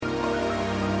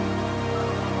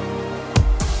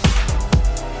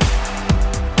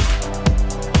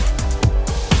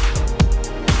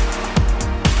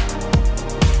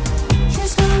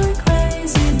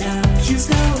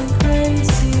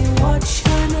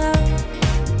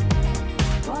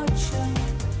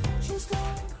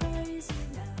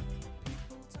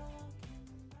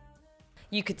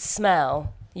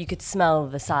you could smell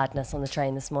the sadness on the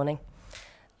train this morning.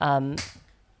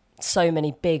 So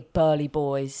many big burly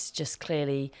boys just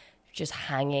clearly just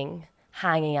hanging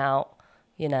out,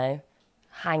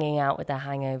 hanging out with their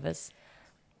hangovers.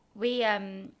 We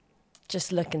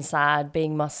just looking sad,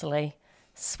 being muscly,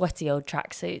 sweaty old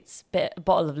tracksuits, a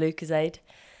bottle of Lucozade,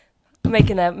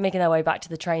 making their way back to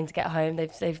the train to get home.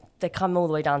 They come all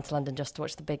the way down to London just to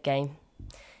watch the big game.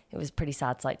 It was a pretty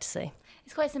sad sight to see.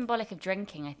 It's quite symbolic of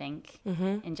drinking, I think,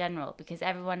 in general, because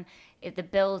the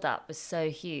build-up was so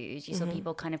huge. You saw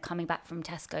people kind of coming back from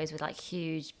Tesco's with like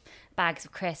huge bags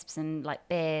of crisps and like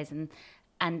beers,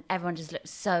 and everyone just looked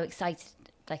so excited,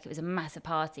 like it was a massive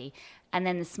party. And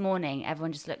then this morning,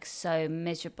 everyone just looked so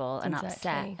miserable and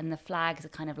upset, and the flags are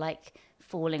kind of like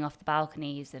falling off the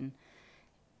balconies, and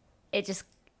it just,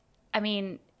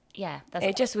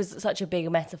 it just was such a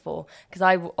big metaphor, because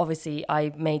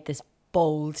I made this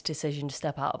bold decision to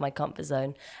step out of my comfort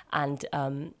zone and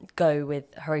go with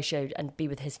Horatio and be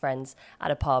with his friends at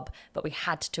a pub, but we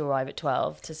had to arrive at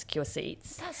 12 to secure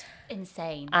seats. That's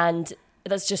insane. And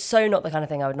that's just so not the kind of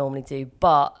thing I would normally do,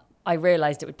 but I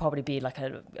realised it would probably be like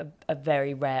a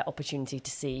very rare opportunity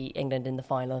to see England in the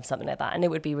final or something like that, and it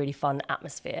would be a really fun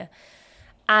atmosphere.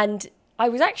 And I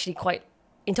was actually quite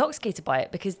intoxicated by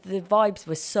it because the vibes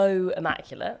were so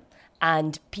immaculate,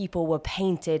 and people were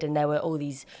painted, and there were all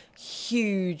these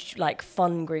huge, like,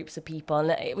 fun groups of people, and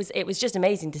it was just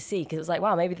amazing to see, because it was like,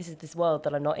 wow, maybe this is this world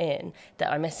that I'm not in,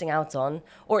 that I'm missing out on,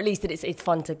 or at least that it's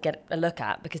fun to get a look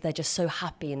at, because they're just so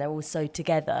happy and they're all so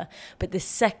together. But the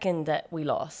second that we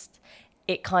lost,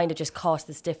 it kind of just cast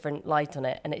this different light on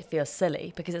it, and it feels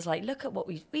silly, because it's like, look at what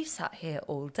we've sat here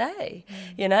all day,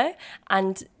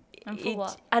 And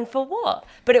for what?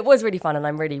 But it was really fun, and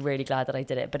I'm really, really glad that I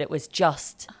did it. But it was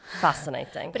just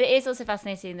fascinating. But it is also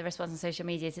fascinating, the response on social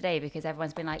media today, because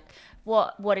everyone's been like,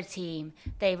 what a team.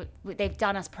 They've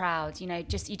done us proud. You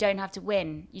don't have to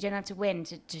win. You don't have to win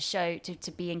to show,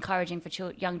 to be encouraging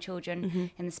for young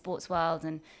children in the sports world,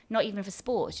 and not even for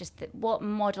sports, just what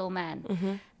model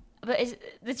men. But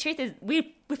the truth is,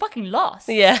 we fucking lost.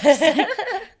 Yeah.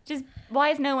 Just why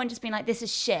has no one just been like, this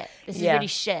is shit. This is really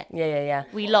shit. Yeah.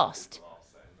 We lost.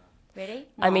 Really?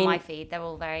 Not I mean, on my feed, they're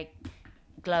all very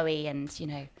glowy and,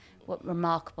 what a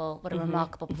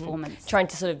remarkable performance. Trying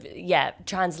to sort of,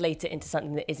 translate it into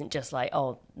something that isn't just like,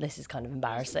 oh, this is kind of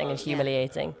embarrassing and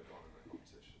humiliating.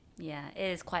 Yeah, it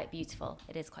is quite beautiful.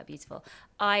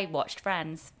 I watched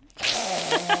Friends.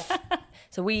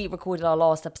 So we recorded our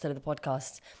last episode of the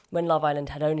podcast when Love Island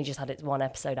had only just had its one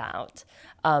episode out.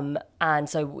 And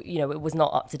so, it was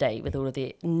not up to date with all of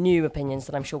the new opinions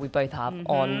that I'm sure we both have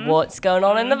on what's going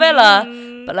on in the villa.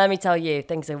 But let me tell you,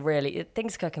 things are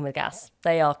cooking with gas.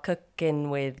 They are cooking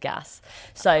with gas.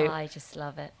 So I just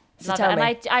love it.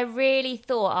 And I really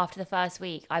thought after the first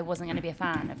week I wasn't going to be a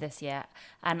fan of this yet.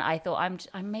 And I thought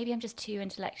I'm just too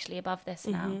intellectually above this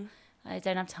now. I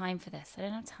don't have time for this. I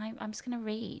don't have time. I'm just going to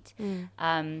read.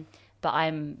 But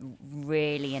I'm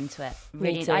really into it.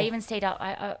 Really. I even stayed up.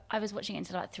 I was watching it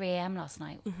until like 3 a.m. last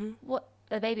night.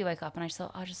 The baby woke up and I just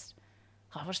thought,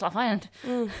 I'll watch Love Island.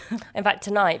 In fact,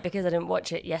 tonight, because I didn't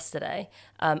watch it yesterday,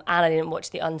 and I didn't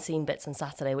watch the unseen bits on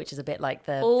Saturday, which is a bit like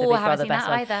the Big Brother best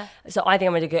one. Either. So I think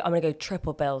I'm going to go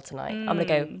triple bill tonight. I'm going to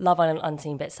go Love Island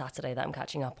unseen bits Saturday that I'm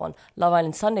catching up on, Love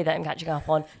Island Sunday that I'm catching up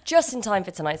on, just in time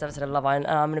for tonight's episode of Love Island,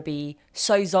 and I'm going to be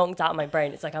so zonked out of my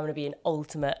brain. It's like I'm going to be in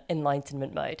ultimate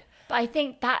enlightenment mode. But I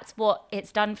think that's what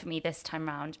it's done for me this time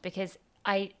round, because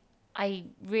I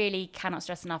really cannot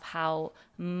stress enough how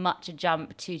much a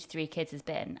jump 2 to 3 kids has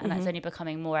been. And that's only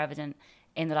becoming more evident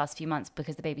in the last few months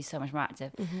because the baby's so much more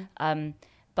active.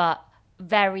 But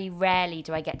very rarely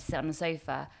do I get to sit on the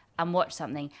sofa and watch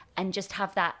something and just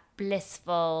have that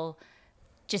blissful,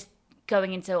 just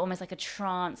going into almost like a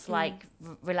trance-like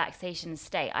relaxation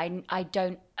state.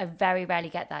 I very rarely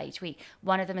get that each week.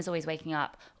 One of them is always waking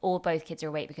up, or both kids are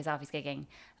awake because Alfie's gigging.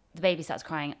 The baby starts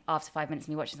crying after 5 minutes of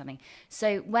me watching something.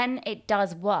 So when it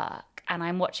does work and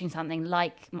I'm watching something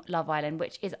like Love Island,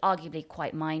 which is arguably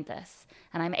quite mindless,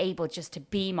 and I'm able just to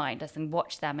be mindless and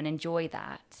watch them and enjoy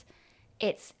that,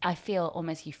 I feel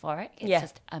almost euphoric. It's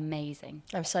just amazing.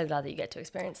 I'm so glad that you get to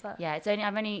experience that. Yeah,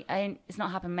 it's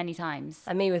not happened many times.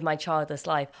 And me with my childless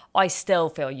life, I still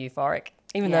feel euphoric.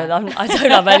 Even though I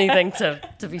don't have anything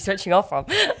to be switching off from.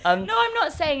 No, I'm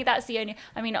not saying that's the only...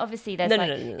 I mean, obviously, there's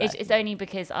No. It's only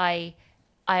because I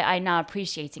now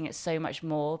appreciating it so much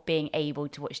more, being able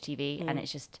to watch TV. And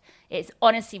it's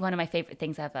honestly one of my favourite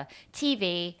things ever.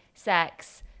 TV,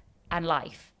 sex, and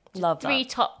life. Love that. 3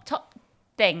 top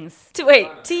things. Wait,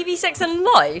 TV, sex and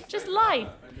life? Just life.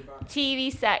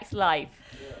 TV, sex, life.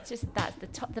 That's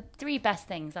the three best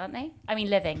things, aren't they? I mean,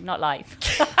 living, not life.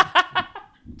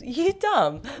 You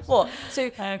dumb. What? So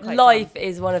quite life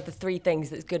is one of the three things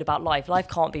that's good about life. Life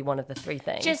can't be one of the three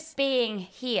things. Just being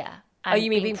here. Oh, you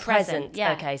mean being present?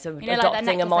 Yeah. Okay, so like that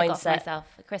adopting a necklace I got for mindset. myself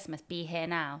for Christmas, be here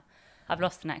now. I've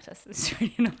lost the necklace. It's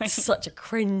really annoying. Such a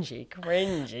cringy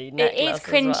necklace. It is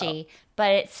cringy, as well.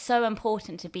 but it's so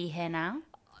important to be here now.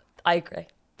 I agree.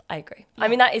 Yeah. I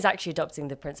mean, that is actually adopting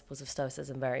the principles of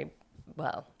Stoicism very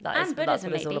well. That's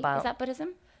Buddhism, what it's maybe. all about. Is that Buddhism?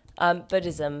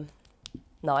 Buddhism.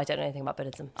 No, I don't know anything about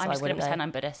Buddhism. So I'm just going to pretend know.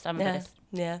 I'm Buddhist. I'm a Buddhist.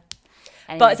 Yeah.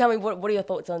 Anyway. But tell me, what are your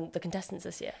thoughts on the contestants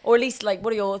this year? Or at least, like,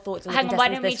 what are your thoughts on the Hang on, contestants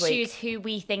why don't we this week? choose who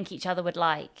we think each other would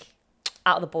like?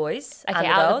 Out of the boys Okay, and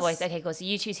the out girls? of the boys. Okay, cool. So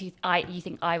you choose who you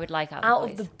think I would like out Out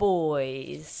of the boys. of the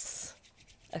boys.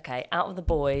 Okay, out of the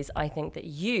boys, I think that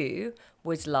you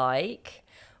would like...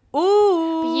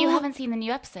 Ooh! But you haven't seen the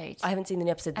new episode. I haven't seen the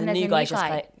new episode. And The there's new a guy new just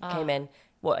guy. came in.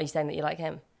 What, are you saying that you like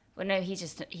him? Well, no,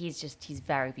 he's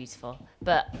very beautiful.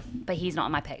 But he's not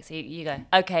on my pick, so you go.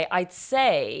 Okay, I'd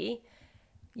say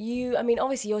I mean,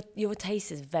 obviously your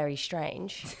taste is very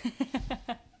strange.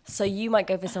 So you might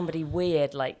go for somebody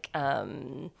weird like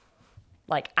Aaron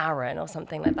or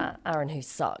something like that. Aaron who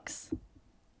sucks.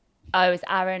 Oh, is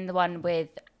Aaron the one with...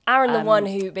 Aaron, the one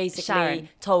who basically Sharon.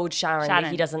 told Sharon that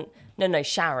Shannon. he doesn't... No,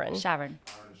 Sharon. Sharon.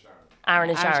 Aaron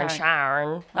and Aaron,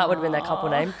 Sharon. That would have been their couple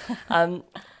name.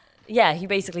 Yeah, he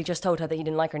basically just told her that he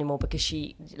didn't like her anymore because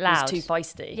she Loud. was too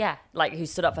feisty. Yeah. Like, who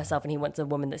stood up for herself, and he wants a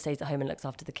woman that stays at home and looks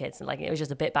after the kids. And, like, it was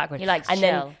just a bit backward. He likes and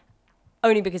chill. then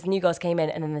only because the new girls came in,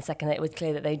 and then the second that it was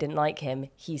clear that they didn't like him,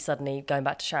 he's suddenly going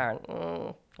back to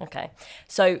Sharon. Okay.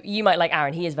 So you might like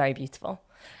Aaron. He is very beautiful,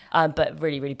 but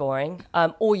really, really boring.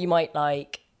 Or you might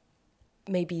like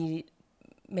maybe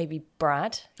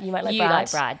Brad. You might like You Brad.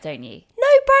 like Brad, don't you? No,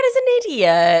 Brad is an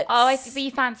idiot. Oh, but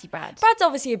you fancy Brad. Brad's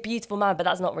obviously a beautiful man, but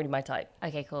that's not really my type.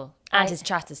 Okay, cool. And his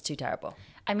chat is too terrible.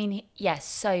 I mean, yes,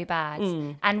 so bad.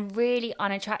 Mm. And really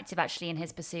unattractive, actually, in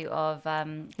his pursuit of the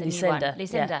new Lucinda, one.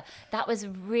 Lucinda. yeah. That was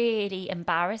really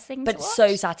embarrassing But to watch.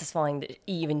 so satisfying that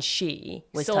even she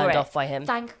was Saw turned it. off by him.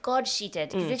 Thank God she did,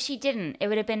 because if she didn't, it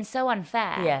would have been so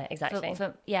unfair. Yeah, exactly.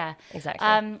 Yeah.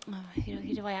 Exactly.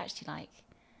 Who do I actually like?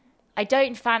 I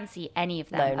don't fancy any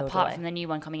of No, them, nor do apart I. from the new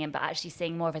one coming in, but actually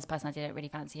seeing more of his personality, I don't really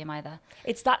fancy him either.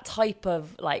 It's that type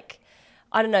of, like,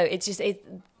 I don't know, it's just,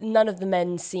 none of the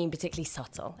men seem particularly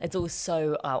subtle. It's all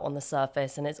so out on the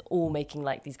surface, and it's all making,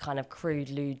 like, these kind of crude,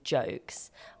 lewd jokes.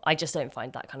 I just don't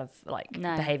find that kind of, like,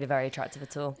 No. behaviour very attractive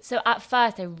at all. So at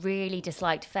first, I really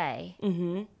disliked Faye,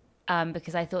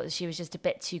 because I thought that she was just a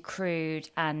bit too crude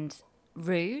and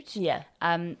rude. Yeah.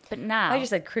 But now... I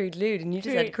just said crude, lewd, and you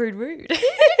just said crude, rude.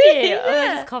 Yeah. Oh,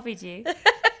 I just copied you.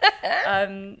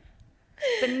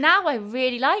 But now I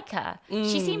really like her.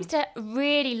 She seems to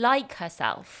really like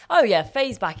herself. Oh, yeah,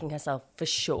 Faye's backing herself for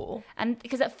sure. And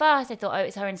because at first I thought, oh,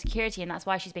 it's her insecurity, and that's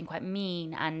why she's been quite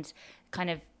mean and kind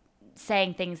of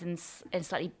saying things in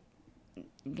slightly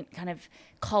kind of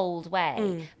cold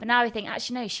way. But now I think,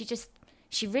 actually, no,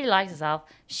 she really likes herself.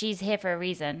 She's here for a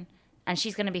reason, and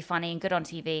she's going to be funny and good on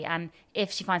TV. And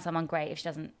if she finds someone great, if she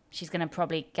doesn't, she's going to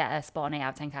probably get a spot on 8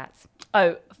 out of 10 cats.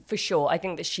 Oh, for sure. I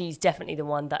think that she's definitely the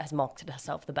one that has marketed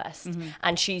herself the best.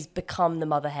 And she's become the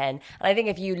mother hen. And I think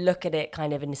if you look at it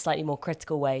kind of in a slightly more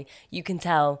critical way, you can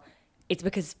tell it's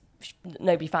because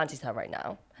nobody fancies her right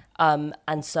now.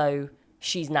 And so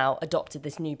she's now adopted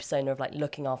this new persona of like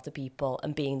looking after people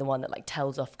and being the one that like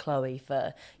tells off Chloe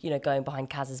for, you know, going behind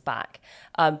Kaz's back.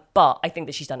 But I think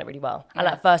that she's done it really well. And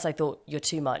at first I thought you're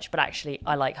too much, but actually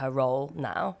I like her role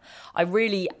now. I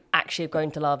really actually have grown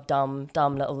to love dumb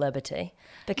little Liberty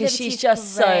because she's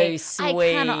just great. so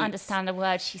sweet. I cannot understand a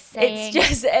word she's saying. It's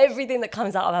just everything that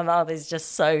comes out of her mouth is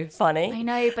just so funny. I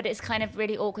know, but it's kind of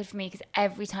really awkward for me because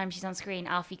every time she's on screen,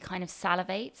 Alfie kind of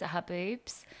salivates at her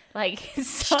boobs. Like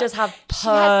She does have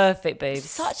perfect boobs.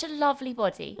 Such a lovely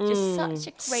body, just such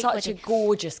a great Such body. a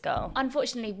gorgeous girl.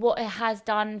 Unfortunately, what it has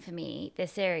done for me,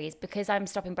 this series, because I'm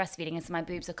stopping breastfeeding and so my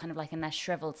boobs are kind of like in their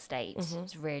shriveled state,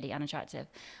 it's really unattractive.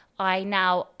 I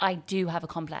do have a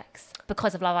complex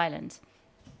because of Love Island.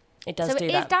 It does So do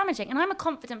it that. is damaging, and I'm a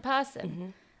confident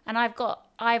person. And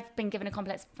I've been given a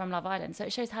complex from Love Island, so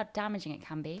it shows how damaging it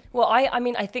can be. Well, I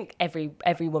mean, I think every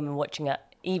woman watching it,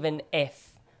 even if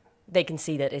they can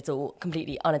see that it's all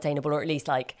completely unattainable or at least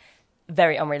like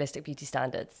very unrealistic beauty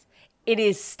standards, it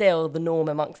is still the norm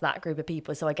amongst that group of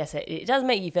people. So I guess it does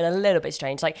make you feel a little bit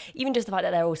strange. Like, even just the fact that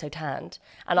they're all so tanned.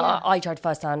 And I tried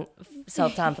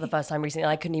self-tan for the first time recently,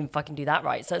 and I couldn't even fucking do that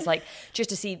right. So it's like, just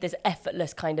to see this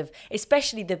effortless kind of,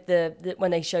 especially the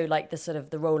when they show like the sort of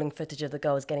the rolling footage of the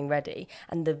girls getting ready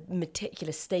and the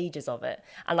meticulous stages of it.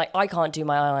 And like, I can't do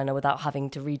my eyeliner without having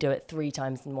to redo it 3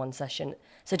 times in one session.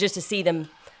 So just to see them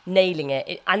nailing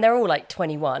it, and they're all like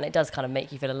 21, it does kind of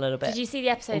make you feel a little bit. Did you see the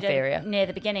episode near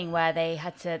the beginning where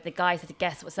the guys had to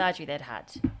guess what surgery they'd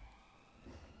had?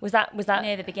 Was that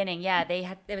near the beginning? Yeah,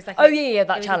 there was like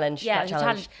that challenge. It was a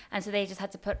challenge, and so they just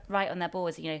had to put right on their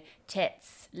boards,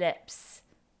 tits, lips,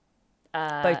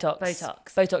 Botox,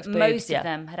 boobs. Most of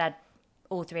them had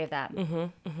all 3 of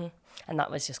them, and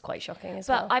that was just quite shocking as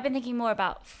well. well. But I've been thinking more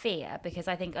about fear, because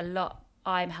I think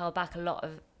I'm held back a lot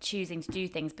of choosing to do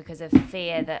things because of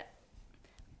fear that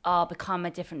I'll become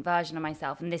a different version of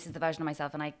myself, and this is the version of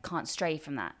myself, and I can't stray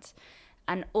from that.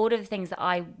 And all of the things that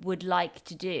I would like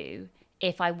to do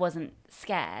if I wasn't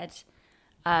scared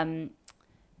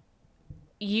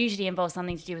usually involves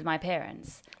something to do with my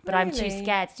appearance, but Really? I'm too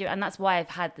scared to do it. And that's why I've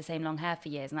had the same long hair for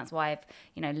years, and that's why I've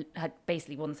had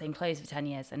basically worn the same clothes for 10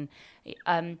 years. And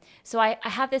so I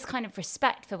have this kind of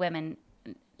respect for women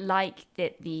like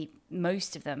the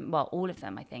most of them, well, all of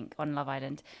them, I think, on Love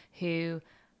Island, who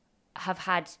have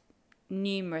had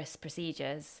numerous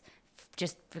procedures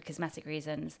just for cosmetic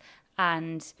reasons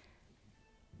and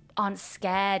aren't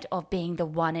scared of being the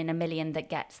 1 in a million that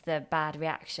gets the bad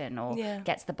reaction or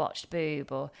gets the botched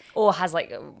boob or has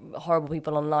like horrible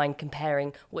people online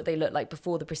comparing what they look like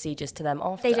before the procedures to them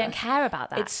after. They don't care about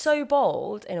that. It's so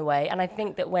bold in a way, and I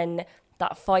think that when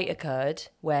that fight occurred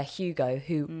where Hugo,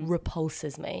 who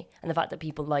repulses me, and the fact that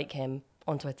people like him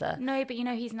on Twitter. No, but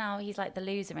he's like the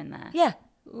loser in there. Yeah,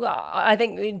 well, I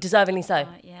think deservingly so.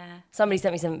 Yeah. Somebody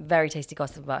sent me some very tasty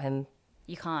gossip about him.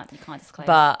 You can't disclose.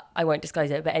 But I won't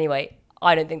disclose it. But anyway,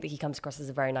 I don't think that he comes across as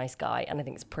a very nice guy, and I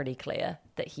think it's pretty clear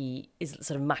that he is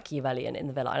sort of Machiavellian in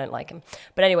the villa. I don't like him.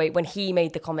 But anyway, when he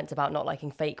made the comments about not liking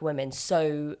fake women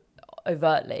so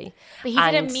overtly, but he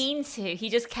didn't mean to.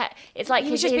 He just kept. It's like he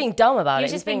was just being dumb about it. He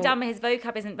was just being dumb. His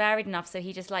vocab isn't varied enough, so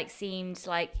he just seemed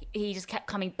like he just kept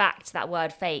coming back to that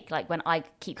word fake. Like when I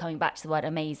keep coming back to the word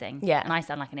amazing, and I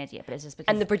sound like an idiot, but it's just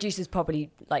because. And the producers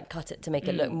probably cut it to make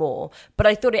it look more. But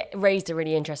I thought it raised a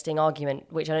really interesting argument,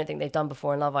 which I don't think they've done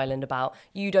before in Love Island, about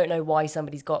you don't know why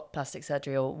somebody's got plastic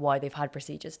surgery or why they've had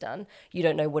procedures done. You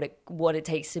don't know what it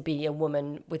takes to be a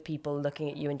woman with people looking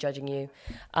at you and judging you.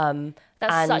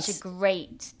 That's such a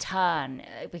great turn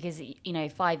because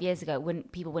 5 years ago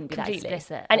people wouldn't be completely. that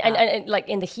explicit. And like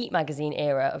in the Heat magazine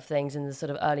era of things, in the sort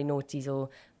of early noughties or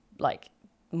like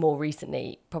more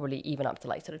recently, probably even up to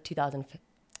like sort of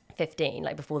 2015,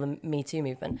 like before the Me Too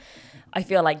movement, I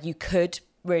feel like you could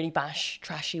really bash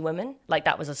trashy women. Like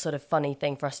that was a sort of funny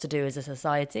thing for us to do as a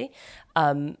society.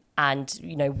 And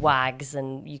wags,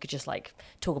 and you could just like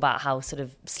talk about how sort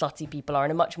of slutty people are in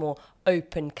a much more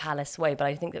open, callous way. But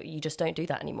I think that you just don't do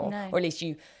that anymore. No. Or at least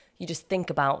you just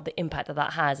think about the impact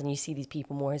that has, and you see these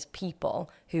people more as people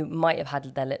who might have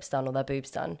had their lips done or their boobs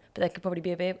done, but there could probably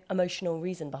be a bit emotional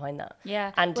reason behind that.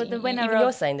 Yeah. And well, even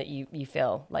you're saying that you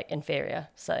feel like inferior,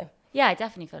 so. Yeah, I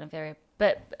definitely feel inferior.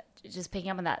 But just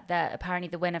picking up on that, apparently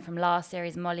the winner from last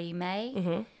series, Molly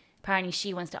May, apparently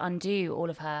she wants to undo all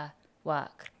of her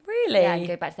work. Really? Yeah, and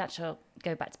go back to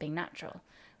being natural,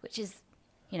 which is,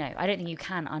 I don't think you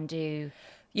can undo.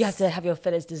 You have to have your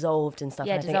fillers dissolved and stuff.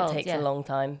 Yeah, and I think it takes a long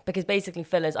time because basically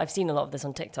fillers, I've seen a lot of this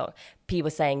on TikTok,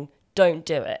 people saying, don't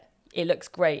do it. It looks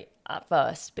great at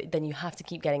first, but then you have to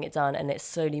keep getting it done, and it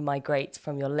slowly migrates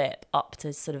from your lip up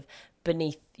to sort of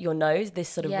beneath your nose, this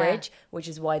sort of ridge, which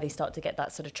is why they start to get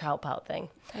that sort of trout pout thing.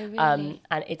 Oh, really?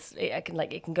 And it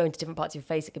can go into different parts of your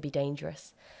face. It could be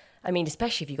dangerous. I mean,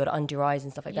 especially if you've got to undo your eyes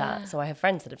and stuff like that. So I have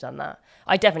friends that have done that.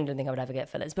 I definitely don't think I would ever get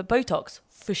fillers, but Botox,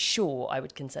 for sure, I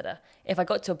would consider. If I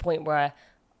got to a point where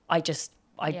I decided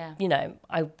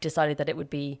that it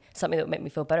would be something that would make me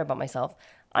feel better about myself,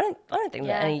 I don't think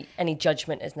that any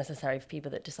judgment is necessary for people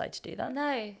that decide to do that.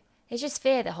 No, it's just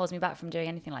fear that holds me back from doing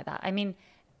anything like that. I mean,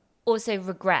 also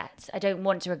regret. I don't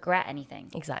want to regret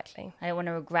anything. Exactly. I don't want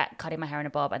to regret cutting my hair in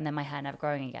a bob and then my hair never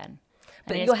growing again.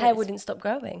 But your hair wouldn't stop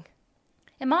growing.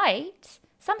 It might.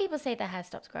 Some people say their hair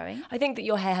stops growing. I think that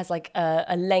your hair has like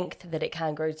a length that it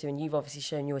can grow to, and you've obviously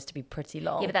shown yours to be pretty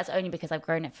long. Yeah, but that's only because I've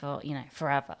grown it for,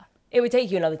 forever. It would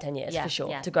take you another 10 years for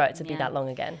sure to grow it to be that long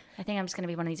again. I think I'm just going to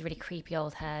be one of these really creepy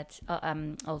old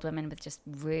women with just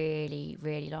really,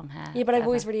 really long hair. Yeah, but I've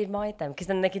always really admired them because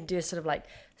then they can do a sort of like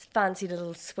fancy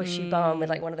little swishy bun with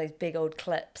like one of those big old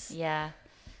clips. Yeah.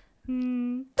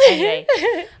 Anyway,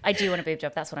 I do want a boob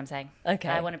job. That's what I'm saying. Okay.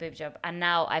 I want a boob job. And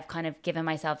now I've kind of given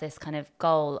myself this kind of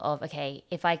goal of, okay,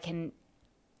 if I can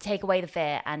take away the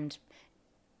fear and,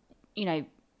 you know,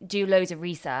 do loads of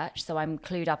research so I'm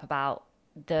clued up about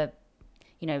the,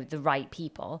 you know, the right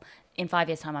people, in 5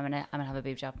 years' time I'm gonna have a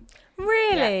boob job.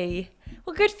 Really? Yeah.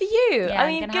 Well, good for you. Yeah, I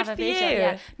mean, good for you. Job,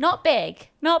 yeah. Not big.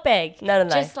 No.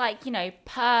 Just like, you know,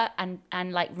 purr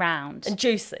and like round. And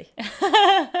juicy.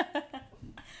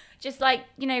 Just like,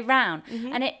 you know, round.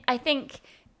 And I think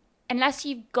unless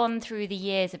you've gone through the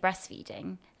years of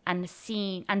breastfeeding and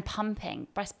seen and pumping,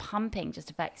 breast pumping just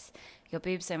affects your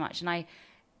boobs so much. And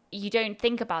you don't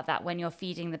think about that when you're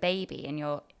feeding the baby and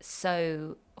you're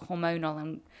so hormonal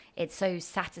and it's so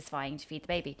satisfying to feed the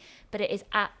baby. But it is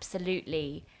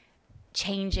absolutely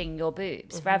changing your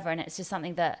boobs forever. And it's just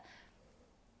something that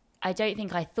I don't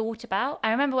think I thought about.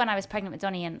 I remember when I was pregnant with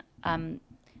Donnie and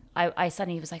I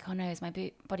suddenly was like, oh no, is my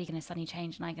body going to suddenly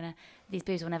change and these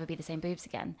boobs will never be the same boobs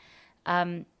again.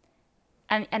 And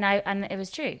it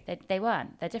was true. They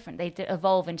weren't. They're different. They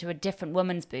evolve into a different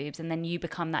woman's boobs, and then you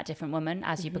become that different woman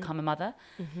as you become a mother.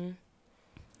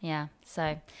 Yeah.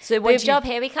 So boob job,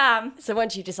 here we come. So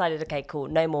once you decided, okay, cool,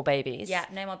 no more babies. Yeah.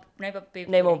 No more boob.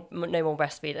 No more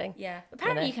breastfeeding. Yeah.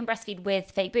 Apparently you can breastfeed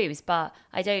with fake boobs, but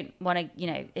I don't want to. You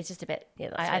know, it's just a bit. Yeah.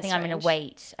 I think I'm going to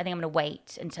wait. I think I'm going to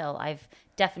wait until I've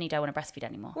definitely don't want to breastfeed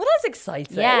anymore. Well, that's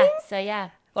exciting. Yeah. So yeah.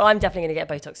 Well, I'm definitely going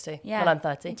to get Botox too. Yeah. When I'm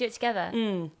 30. Do it together.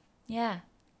 Yeah.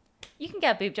 You can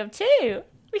get a boob job too.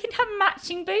 We can have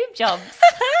matching boob jobs.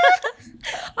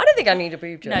 I don't think I need a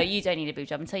boob job. No, you don't need a boob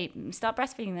job until you start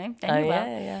breastfeeding though. Then you will.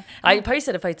 Yeah. I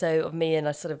posted a photo of me in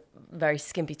a sort of very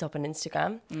skimpy top on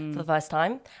Instagram for the first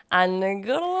time, and I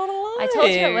got a lot of likes. I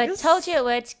told you it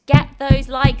would. Get those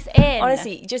likes in.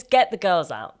 Honestly, just get the girls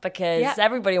out because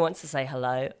everybody wants to say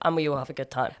hello and we all have a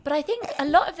good time. But I think a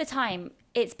lot of the time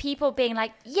it's people being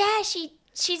like, yeah,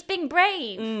 she's being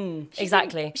brave.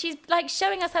 Exactly. She's like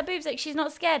showing us her boobs, like she's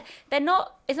not scared. They're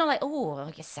not. It's not like,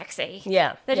 oh, you're sexy.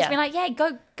 Yeah. They're just being like, yeah,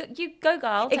 go, you go,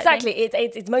 girl. Exactly.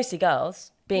 It's mostly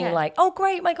girls being like, oh,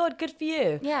 great, my God, good for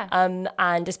you. Yeah.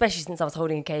 And especially since I was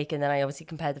holding a cake and then I obviously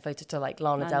compared the photo to like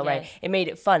Lana Del Rey, it made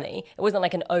it funny. It wasn't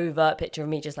like an overt picture of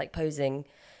me just like posing.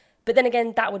 But then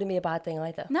again, that wouldn't be a bad thing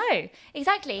either. No,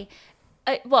 exactly.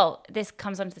 Well, this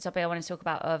comes on to the topic I want to talk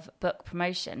about of book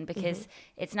promotion because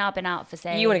it's now been out for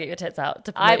say... You want to get your tits out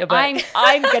to promote your book.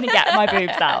 I'm going to get my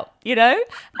boobs out, you know?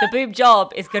 The boob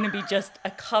job is going to be just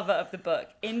a cover of the book.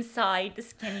 Inside the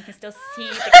skin, you can still see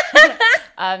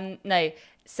the... No.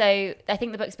 So I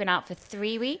think the book's been out for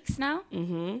 3 weeks now.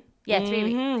 Yeah, 3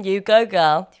 weeks. You go,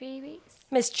 girl. 3 weeks?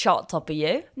 Miss Chart Topper,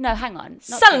 you. No, hang on.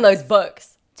 Selling those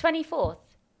books. 24th.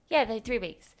 Yeah, 3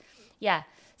 weeks. Yeah.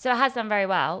 So it has done very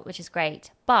well, which is great.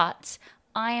 But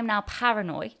I am now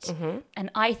paranoid,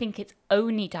 and I think it's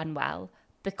only done well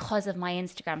because of my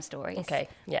Instagram stories. Okay,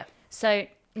 yeah. So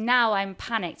now I'm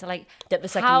panicked. Like, the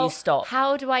second you stop.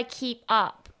 How do I keep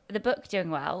up the book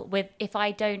doing well if I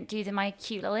don't do my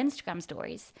cute little Instagram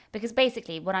stories? Because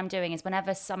basically what I'm doing is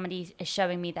whenever somebody is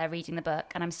showing me they're reading the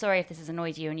book, and I'm sorry if this has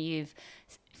annoyed you and you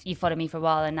followed me for a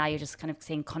while and now you're just kind of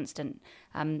seeing constant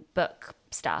book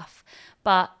stuff.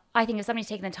 But I think if somebody's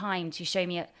taken the time to show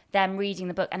me them reading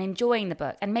the book and enjoying the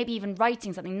book and maybe even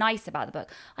writing something nice about the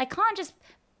book, I can't just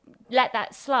let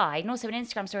that slide. And also an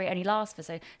Instagram story only lasts for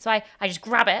so I just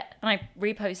grab it and I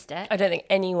repost it. I don't think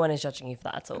anyone is judging you for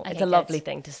that at all. Okay, it's a lovely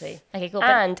thing to see. Okay, cool.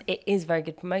 And it is very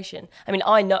good promotion. I mean,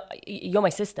 I know you're my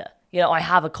sister. You know, I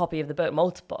have a copy of the book,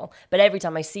 multiple. But every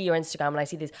time I see your Instagram and I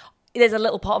see this, there's a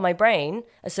little part of my brain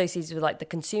associated with like the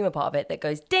consumer part of it that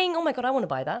goes, ding, oh my God, I want to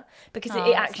buy that. Because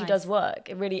it actually does work.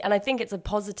 It really, and I think it's a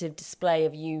positive display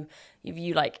of you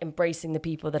like embracing the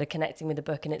people that are connecting with the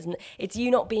book, and it's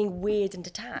you not being weird and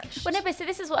detached. Well, no, but so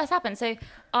this is what has happened. So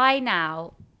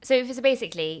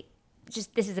basically,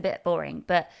 just this is a bit boring,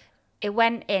 but it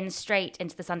went in straight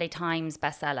into the Sunday Times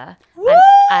bestseller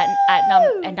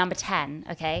at number 10,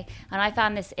 okay? And I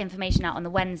found this information out on the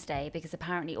Wednesday because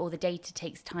apparently all the data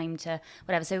takes time to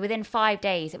whatever. So within 5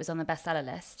 days, it was on the bestseller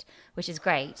list, which is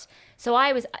great. So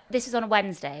this was on a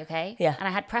Wednesday, okay? Yeah. And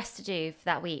I had press to do for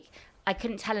that week. I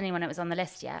couldn't tell anyone it was on the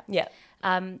list yet. Yeah.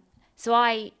 So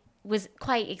I was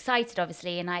quite excited,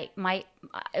 obviously, and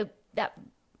that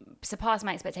surpassed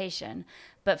my expectation.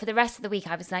 But for the rest of the week,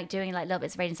 I was like doing like little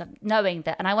bits of reading stuff, knowing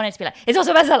that, and I wanted to be like, it's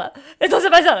also a bestseller,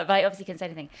 but I obviously couldn't say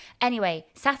anything. Anyway,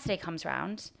 Saturday comes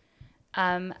round,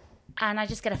 and I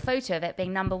just get a photo of it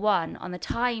being number 1 on the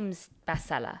Times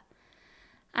bestseller.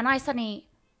 And I suddenly,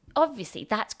 obviously,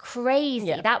 that's crazy.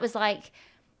 Yeah. That was like,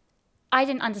 I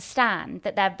didn't understand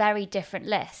that they're very different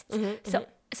lists.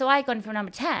 so I gone from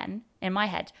number 10 in my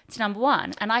head to number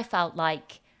 1, and I felt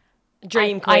like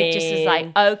Dream queen. I just was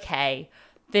like, okay,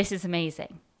 this is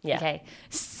amazing. Yeah. Okay.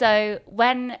 So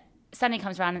when Sunday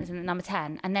comes around and it's in number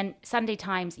 10, and then Sunday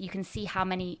Times, you can see how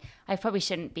many, I probably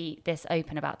shouldn't be this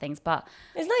open about things, but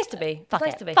It's nice to be. fuck It's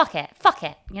nice it, to be. fuck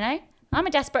it, you know? I'm a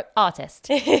desperate artist.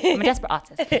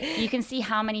 You can see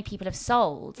how many people have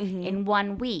sold in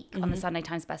 1 week on the Sunday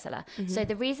Times bestseller. So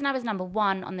the reason I was number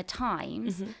 1 on the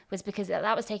Times was because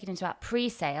that was taken into that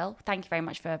pre-sale. Thank you very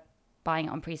much for buying it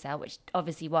on pre-sale, which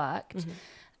obviously worked.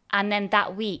 And then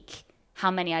that week,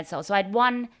 how many I'd sold. So I'd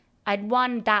won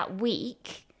that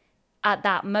week at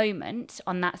that moment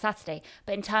on that Saturday.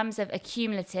 But in terms of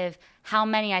accumulative, how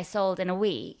many I sold in a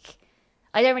week,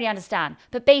 I don't really understand.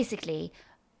 But basically,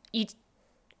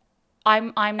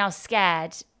 I'm now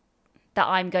scared that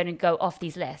I'm going to go off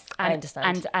these lists. I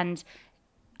understand. And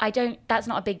I don't, that's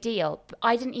not a big deal.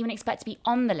 I didn't even expect to be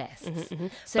on the list.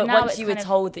 So But now once it's you were kind of,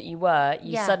 told that you were,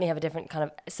 you Yeah. suddenly have a different kind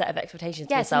of set of expectations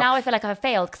for so yourself. now I feel like I've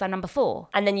failed because I'm number 4.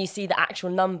 And then you see the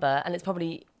actual number, and it's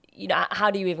probably, you know, how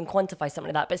do you even quantify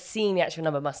something like that? But seeing the actual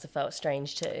number must have felt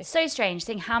strange too. So strange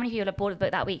seeing how many people have bought the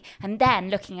book that week, and then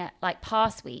looking at like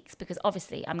past weeks, because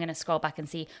obviously I'm going to scroll back and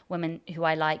see women who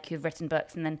I like who've written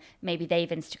books, and then maybe they've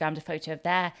Instagrammed a photo of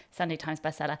their Sunday Times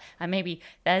bestseller, and maybe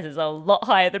theirs is a lot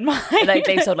higher than mine. Like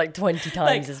they've sold like 20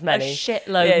 times as many. A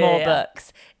shitload more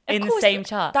books Of in the course, same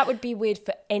chart. That would be weird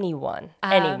for anyone.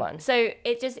 Anyone. So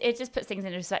it just puts things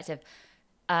into perspective.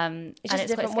 It's And just a it's quite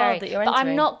different scary. world that you're But I'm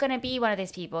entering. not going to be one of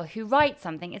those people who writes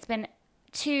something. It's been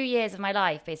 2 years of my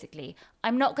life, basically.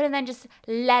 I'm not going to then just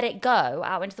let it go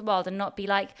out into the world and not be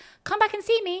like, come back and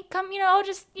see me. Come, I'll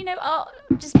just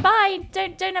bye.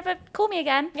 Don't ever call me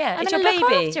again. Yeah, I'm it's your gonna look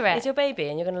baby. after it. It's your baby,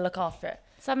 and you're going to look after it.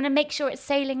 So I'm going to make sure it's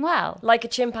sailing well. Like a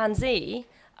chimpanzee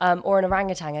or an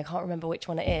orangutan, I can't remember which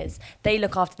one it is. They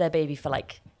look after their baby for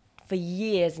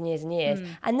years and years and years.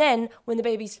 And then when the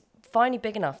baby's finally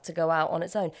big enough to go out on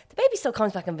its own, the baby still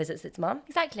comes back and visits its mum.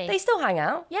 Exactly. They still hang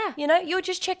out. Yeah. You're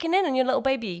just checking in on your little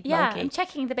baby Yeah, monkey. I'm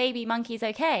checking the baby monkey's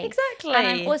okay. Exactly. And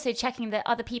I'm also checking that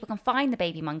other people can find the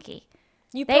baby monkey.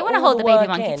 You They put wanna all hold the baby work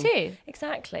monkey in. too.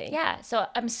 Exactly. Yeah, so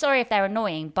I'm sorry if they're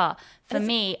annoying, but for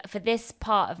me, for this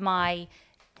part of my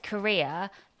career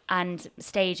and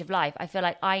stage of life, I feel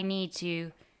like I need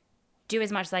to do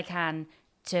as much as I can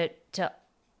to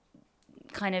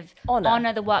kind of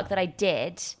honor the work that I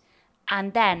did.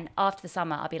 And then after the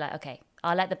summer, I'll be like, okay,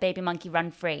 I'll let the baby monkey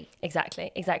run free.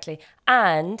 Exactly.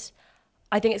 And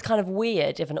I think it's kind of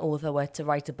weird if an author were to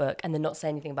write a book and then not say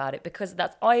anything about it, because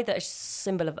that's either a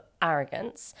symbol of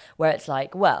arrogance, where it's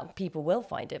like, well, people will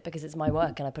find it because it's my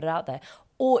work and I put it out there,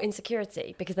 or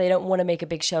insecurity because they don't want to make a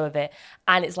big show of it.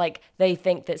 And it's like they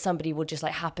think that somebody will just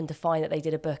like happen to find that they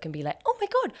did a book and be like, oh my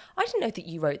God, I didn't know that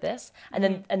you wrote this. And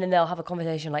then they'll have a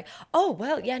conversation like, oh,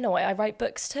 well, yeah, no, I write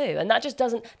books too. And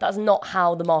that's not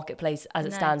how the marketplace as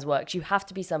it stands works. You have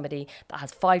to be somebody that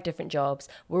has 5 different jobs.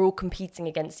 We're all competing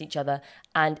against each other.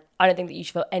 And I don't think that you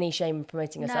should feel any shame in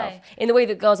promoting yourself. No. In the way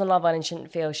that girls on Love Island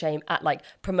shouldn't feel shame at like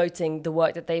promoting the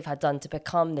work that they've had done to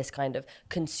become this kind of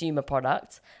consumer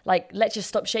product. Like, let's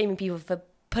just stop shaming people for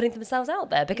putting themselves out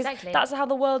there, because that's how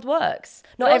the world works.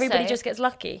 Not Also, everybody just gets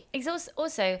lucky.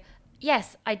 Also,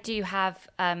 yes, I do have,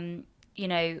 an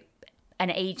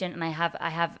agent, and I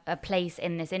have a place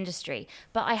in this industry,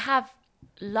 but I have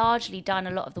largely done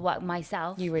a lot of the work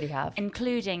myself. You really have.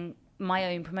 Including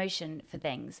my own promotion for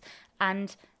things.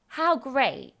 And how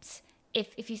great,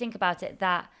 if you think about it,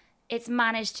 that it's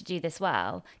managed to do this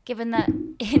well, given that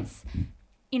it's,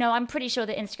 I'm pretty sure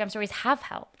that Instagram stories have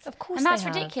helped. Of course and that's they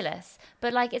have. ridiculous.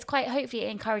 But it's quite, hopefully it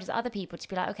encourages other people to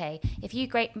be like, okay, if you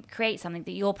create something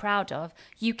that you're proud of,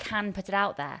 you can put it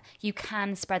out there. You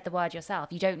can spread the word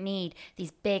yourself. You don't need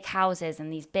these big houses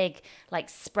and these big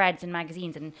spreads in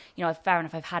magazines. And, fair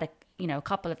enough, I've had a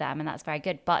couple of them, and that's very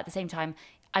good. But at the same time,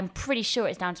 I'm pretty sure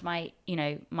it's down to my,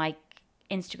 my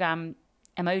Instagram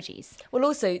emojis. Well,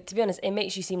 also, to be honest, it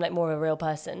makes you seem like more of a real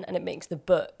person, and it makes the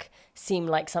book seem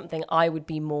like something I would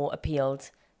be more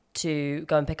appealed to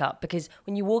go and pick up. Because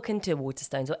when you walk into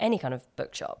Waterstones or any kind of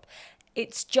bookshop,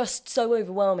 it's just so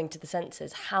overwhelming to the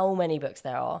senses how many books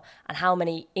there are and how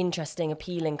many interesting,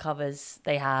 appealing covers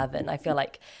they have. And I feel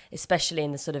like, especially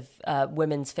in the sort of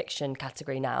women's fiction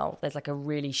category now, there's a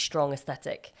really strong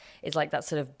aesthetic. It's like that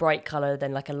sort of bright colour,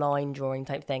 then a line drawing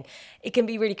type thing. It can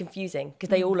be really confusing because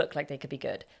they all look like they could be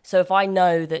good. So if I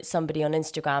know that somebody on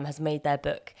Instagram has made their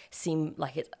book seem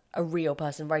like it's a real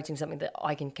person writing something that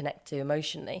I can connect to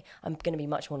emotionally, I'm going to be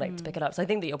much more likely to pick it up. So I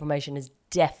think that your promotion has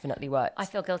definitely worked. I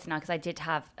feel guilty now because I did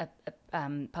have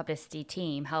publicity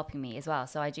team helping me as well.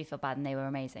 So I do feel bad, and they were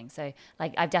amazing. So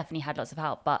like I've definitely had lots of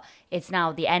help, but it's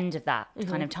now the end of that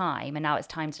kind of time, and now it's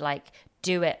time to like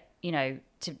do it, you know,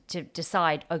 to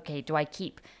decide, okay, do I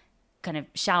keep kind of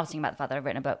shouting about the fact that I've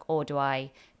written a book, or do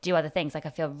I do other things? Like I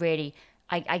feel really,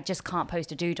 I just can't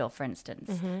post a doodle, for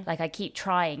instance. Like I keep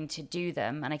trying to do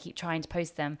them, and I keep trying to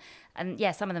post them, and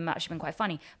yeah, some of them have actually been quite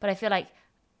funny, but I feel like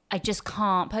I just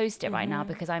can't post it right now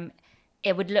because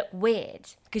it would look weird.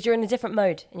 Because you're in a different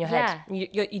mode in your head.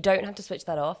 You don't have to switch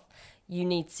that off. You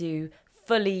need to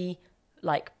fully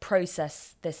like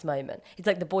process this moment. It's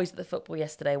like the boys at the football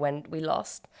yesterday when we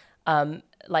lost.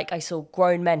 Like I saw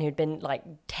grown men who'd been like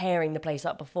tearing the place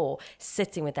up before,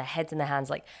 sitting with their heads in their hands,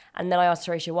 like. And then I asked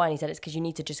Horatio why, and he said it's because you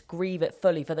need to just grieve it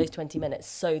fully for those 20 minutes,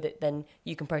 so that then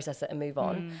you can process it and move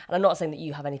on. And I'm not saying that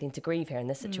you have anything to grieve here in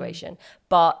this situation,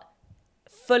 but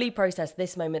fully process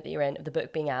this moment that you're in of the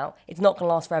book being out. It's not going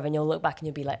to last forever, and you'll look back and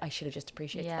you'll be like, I should have just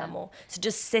appreciated that more. So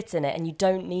just sit in it, and you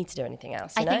don't need to do anything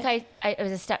else. You know? Think I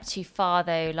was a step too far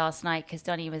though last night, because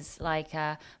Donnie was like,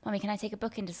 Mommy, can I take a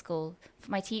book into school for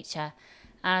my teacher?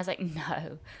 And I was like,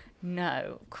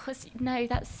 no, of course, no,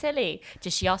 that's silly.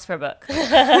 Did she ask for a book?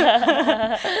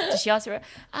 Did she ask for a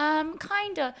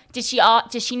kind of. Did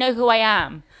she know who I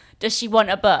am? Does she want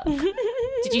a book?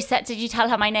 Did you tell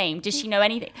her my name? Does she know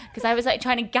anything? Because I was like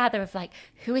trying to gather of like,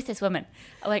 who is this woman?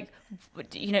 Like,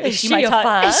 you know, is she my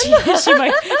fan?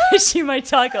 Is she my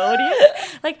target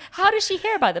audience? Like, how does she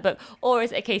hear about the book? Or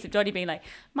is it a case of Johnny being like,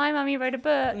 my mummy wrote a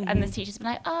book, and the teacher's been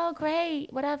like, oh great,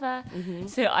 whatever.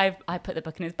 So I put the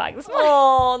book in his bag this morning.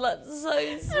 Oh, that's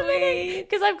so sweet.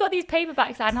 Because I've got these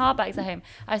paperbacks and hardbacks at home.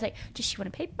 I was like, does she want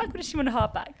a paperback or does she want a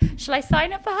hardback? Shall I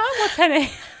sign up for her? What's her name?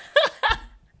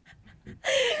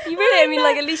 You really, I mean,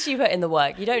 like, at least you put in the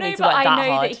work. You don't need to work that hard. I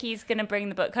know that he's going to bring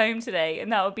the book home today,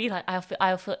 and that would be like,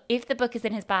 I'll feel if the book is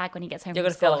in his bag when he gets home you're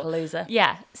from school. You're going to feel like a loser.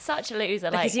 Yeah, such a loser.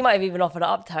 Because he might have even offered it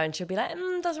up to her, and she'll be like,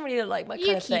 doesn't really look like my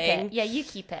kind of thing. It. Yeah, you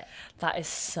keep it. That is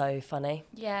so funny.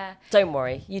 Yeah. Don't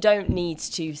worry. You don't need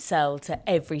to sell to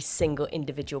every single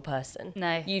individual person.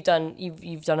 No. You've done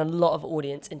a lot of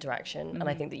audience interaction, and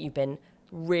I think that you've been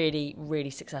really, really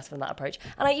successful in that approach.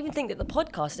 And I even think that the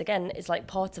podcast, again, is like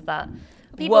part of that.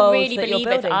 People really believe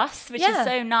in us, which is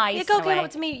so nice. A girl came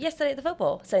up to me yesterday at the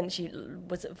football saying that she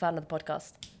was a fan of the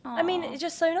podcast. Aww. I mean, it's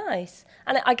just so nice.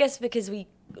 And I guess because we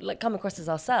like come across as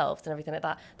ourselves and everything like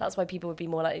that, that's why people would be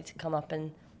more likely to come up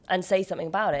and say something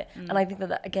about it. And I think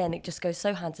that again, it just goes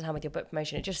so hand in hand with your book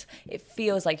promotion. It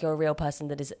feels like you're a real person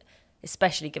that is,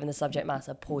 especially given the subject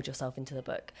matter, poured yourself into the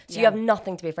book. So you have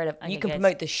nothing to be afraid of. Okay, you can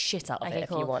promote the shit out of it if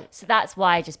you want. So that's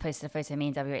why I just posted a photo of me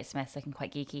and W.H. Smith looking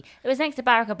quite geeky. It was next to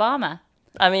Barack Obama.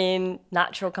 I mean,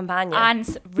 natural companion. And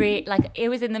it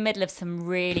was in the middle of some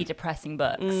really depressing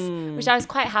books, which I was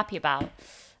quite happy about.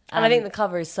 And I think the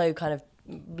cover is so kind of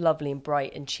lovely and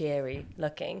bright and cheery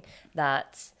looking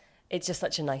that it's just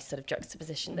such a nice sort of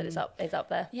juxtaposition that it's up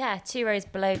there. Yeah, 2 rows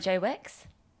below Joe Wicks.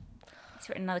 He's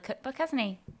written another cookbook, hasn't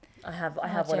he? I have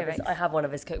one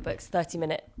of his cookbooks, 30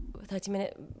 minute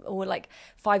or like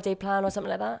 5-day plan or something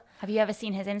like that. Have you ever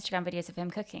seen his Instagram videos of him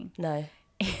cooking? No.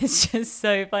 It's just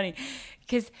so funny.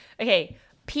 Because, okay,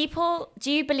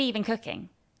 do you believe in cooking?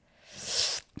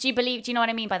 Do you know what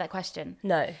I mean by that question?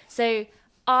 No. So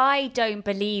I don't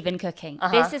believe in cooking.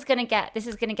 This is gonna get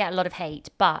a lot of hate,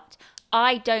 but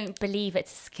I don't believe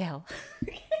it's a skill.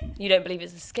 You don't believe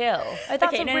it's a skill? Oh,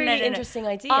 that's a really interesting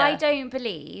idea. I don't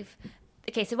believe.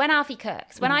 Okay, so when Alfie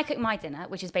cooks, when I cook my dinner,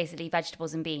 which is basically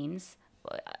vegetables and beans,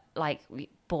 like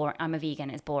boring. I'm a vegan.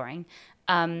 It's boring.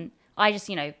 I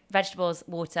just, vegetables,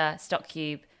 water, stock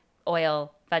cube,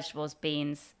 oil, vegetables,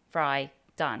 beans, fry,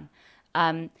 done.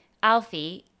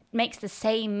 Alfie makes the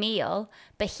same meal,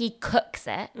 but he cooks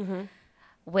it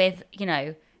with,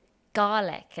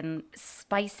 garlic and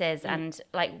spices and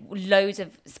like loads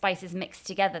of spices mixed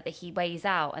together that he weighs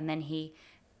out, and then he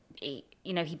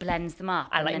blends them up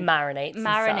and like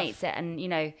marinates it, and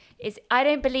I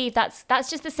don't believe that's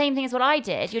just the same thing as what I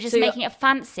did. You're just making it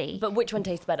fancy. But which one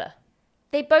tastes better?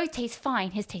 They both taste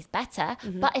fine. His tastes better,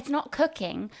 but it's not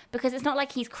cooking because it's not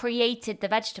like he's created the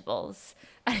vegetables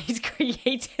and he's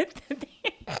created the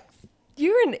things.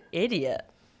 You're an idiot.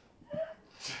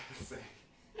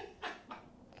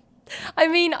 I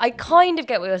mean, I kind of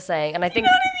get what you're saying, and I think...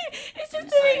 You know what I mean? It's just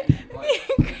the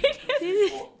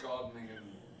ingredients.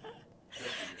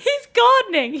 He's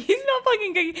gardening. He's not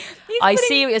fucking cooking. I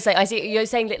see what you're saying. I see. You're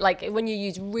saying that, like, when you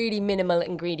use really minimal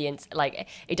ingredients, like,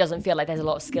 it doesn't feel like there's a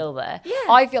lot of skill there. Yeah.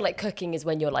 I feel like cooking is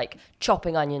when you're, like,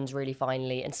 chopping onions really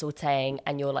finely and sautéing,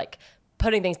 and you're, like,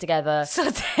 putting things together.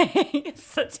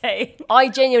 Saute. I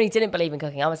genuinely didn't believe in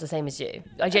cooking. I was the same as you.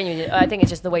 I think it's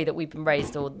just the way that we've been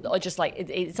raised, or just like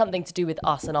it's something to do with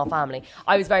us and our family.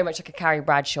 I was very much like a Carrie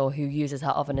Bradshaw who uses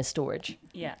her oven as storage.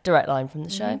 Yeah. Direct line from the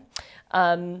show.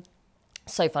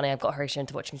 So funny, I've got Horatio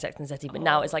into watching Sex and the City, but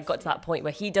now it's like got to that point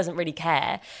where he doesn't really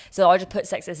care. So I'll just put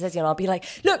Sex and the City on, I'll be like,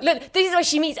 look, this is where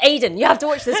she meets Aiden. You have to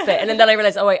watch this bit. And then I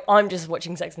realise, oh wait, I'm just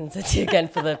watching Sex and the City again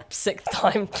for the 6th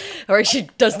time. Horatio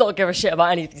does not give a shit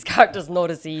about any of these characters, nor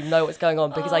does he know what's going on,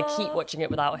 because I keep watching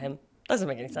it without him. Doesn't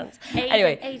make any sense.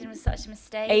 Anyway, Aiden was such a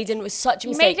mistake. Aiden was such a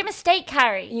mistake. You made a mistake,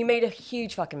 Carrie. You made a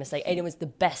huge fucking mistake. Aiden was the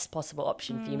best possible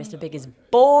option for you. Mr. Big is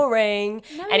boring.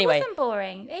 No, anyway, he wasn't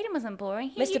boring. Aiden wasn't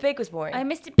boring. Mr. Big was boring.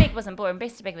 Mr. Big wasn't boring.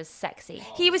 Mr. Big was sexy.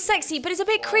 He was sexy, but it's a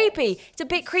bit creepy. It's a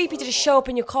bit creepy to just show up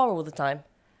in your car all the time.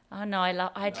 Oh no,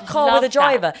 I Car with a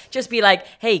driver. Just be like,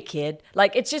 hey kid.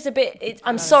 Like, it's just a bit,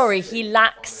 I'm sorry, he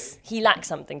lacks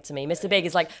something to me. Mr. Big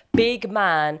is like big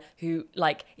man who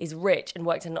like is rich and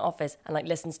works in an office and like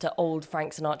listens to old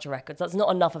Frank Sinatra records. That's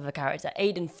not enough of a character.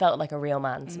 Aiden felt like a real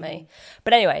man to me.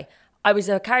 But anyway, I was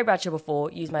a Carrie Bradshaw before,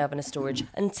 used my oven as storage,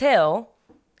 until,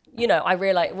 you know, I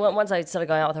realized once I started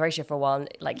going out with Horatio for a while,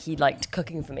 like he liked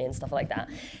cooking for me and stuff like that.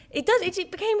 It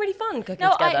became really fun cooking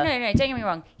together. No, don't get me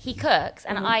wrong. He cooks,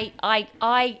 and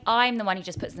I'm the one who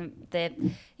just puts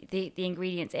the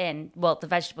ingredients in. Well, the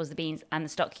vegetables, the beans, and the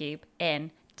stock cube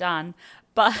in. Done.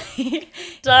 But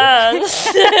Done. no,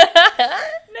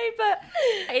 but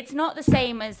it's not the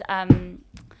same as.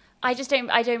 I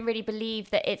don't really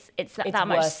believe that it's that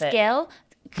much skill.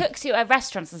 Cooks who are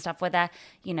restaurants and stuff, where they're,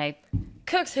 you know,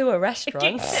 Cooks who are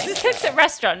restaurants. cooks at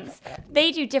restaurants,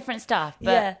 they do different stuff.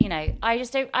 But you know, I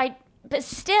just don't. But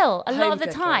still, a lot of the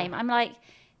time, I'm like,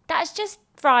 that's just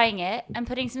frying it and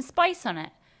putting some spice on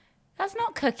it. That's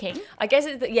not cooking. I guess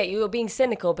it's you're being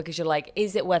cynical because you're like,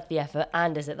 is it worth the effort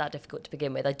and is it that difficult to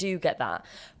begin with? I do get that,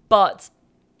 but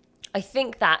I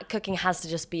think that cooking has to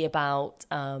just be about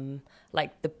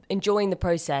enjoying the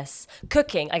process.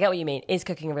 Cooking, I get what you mean, is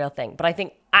cooking a real thing? But I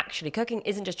think actually cooking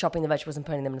isn't just chopping the vegetables and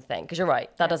putting them in a thing, because you're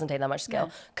right, that doesn't take that much skill.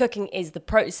 Cooking is the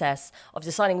process of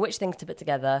deciding which things to put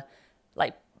together,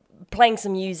 like playing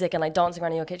some music and like dancing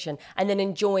around in your kitchen and then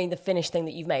enjoying the finished thing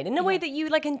that you've made in a way that you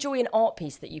like enjoy an art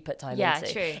piece that you put time into. Yeah,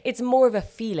 true. It's more of a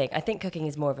feeling. I think cooking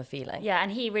is more of a feeling. Yeah,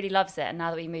 and he really loves it. And now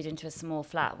that we moved into a small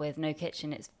flat with no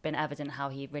kitchen, it's been evident how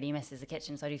he really misses the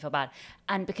kitchen. So I do feel bad.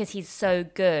 And because he's so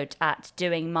good at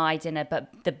doing my dinner,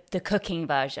 but the cooking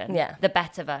version, the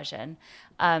better version.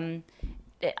 On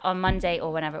Monday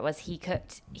or whenever it was, he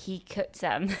cooked. He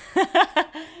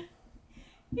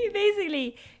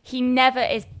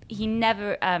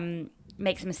never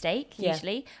makes a mistake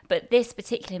usually, but this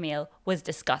particular meal was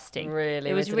disgusting.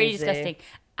 Really, it was really disgusting,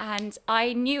 and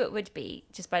I knew it would be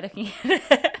just by looking at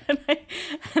it.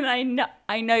 and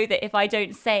I know that if I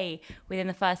don't say within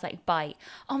the first bite,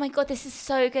 oh my god, this is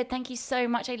so good, thank you so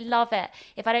much, I love it.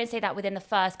 If I don't say that within the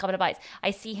first couple of bites,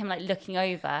 I see him looking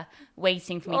over,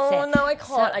 waiting for me to say. Oh no, I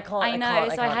can't. I know.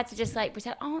 So I had to just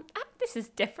pretend. This is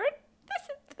different.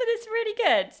 But it's really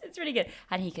good. It's really good.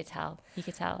 And he could tell.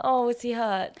 Oh, was he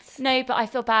hurt? No, but I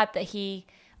feel bad that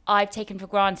I've taken for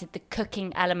granted the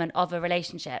cooking element of a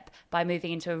relationship by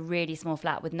moving into a really small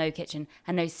flat with no kitchen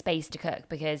and no space to cook,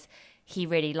 because he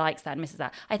really likes that and misses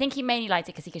that. I think he mainly liked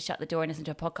it because he could shut the door and listen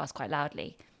to a podcast quite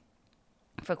loudly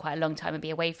for quite a long time and be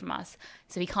away from us.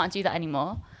 So he can't do that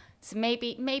anymore. So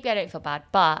maybe I don't feel bad,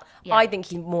 but yeah. I think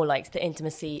he more likes the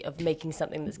intimacy of making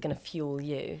something that's going to fuel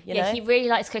you. You know? He really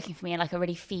likes cooking for me in a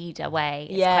really feeder way.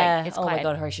 It's quite, my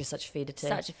god, Horatio's such a feeder too.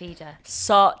 Such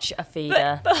a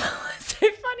feeder. But what's so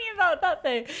funny about that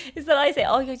though is that I say,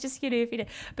 oh, you're just a feeder,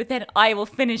 but then I will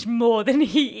finish more than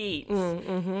he eats.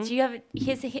 Mm-hmm. Do you have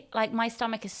my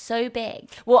stomach is so big.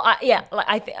 Well,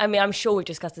 I'm sure we've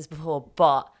discussed this before,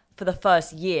 but for the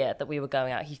first year that we were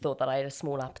going out, he thought that I had a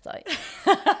small appetite.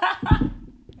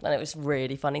 And it was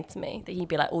really funny to me that he'd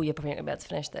be like, oh, you're probably not going to be able to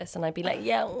finish this. And I'd be like,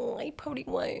 yeah, I probably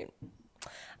won't.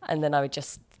 And then I would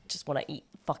just want to eat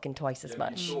fucking twice as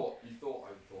much. You thought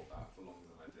I thought that for longer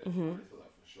than I did. I probably thought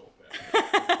that for a short bit.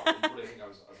 You probably think I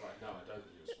was like, no, I don't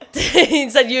think you were He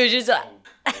said you were just like...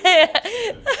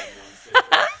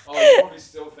 you probably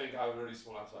still think I have a really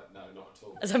small appetite. No, not at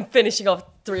all. As I'm finishing off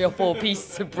 3 or 4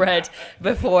 pieces of bread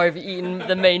before I've eaten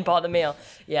the main part of the meal.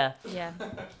 Yeah.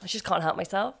 I just can't help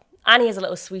myself. And he has a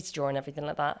little sweets drawer and everything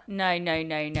like that. No. I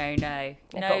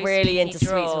got really into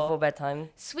sweets before bedtime.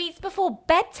 Sweets before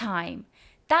bedtime?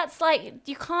 That's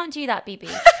you can't do that, BB.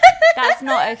 That's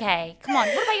not okay. Come on,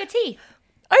 what about your teeth?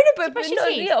 I know, but brush your no,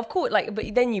 teeth? yeah, of course. Like,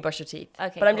 but then you brush your teeth.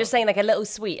 Okay, But I'm cool. just saying, like a little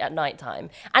sweet at night time,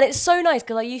 and it's so nice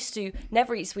because I used to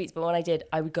never eat sweets, but when I did,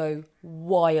 I would go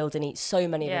wild and eat so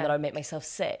many of them Yeah. that I would make myself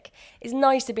sick. It's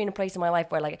nice to be in a place in my life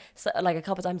where, like a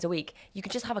couple times a week, you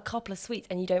can just have a couple of sweets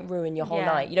and you don't ruin your whole Yeah,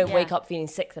 night. You don't yeah. wake up feeling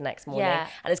sick the next morning. Yeah.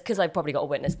 And it's because I've probably got a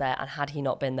witness there, and had he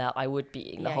not been there, I would be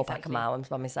eating the Yeah, whole pack of exactly. Mowams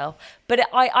by myself. But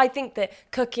I think that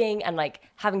cooking and like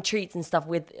having treats and stuff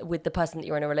with the person that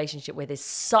you're in a relationship with is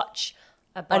such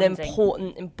an bonding.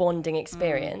 important and bonding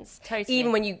experience. totally.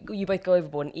 Even when you both go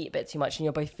overboard and eat a bit too much and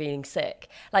you're both feeling sick,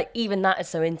 like even that is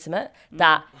so intimate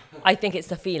that I think it's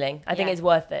the feeling. I think Yeah. it's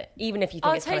worth it, even if you think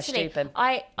Oh, it's kind of totally. stupid.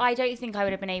 I don't think I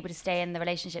would have been able to stay in the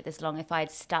relationship this long if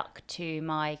I'd stuck to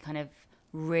my kind of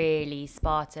really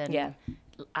Spartan Yeah.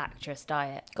 actress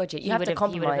diet. God, yeah, you He have would to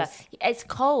he would compromise. it's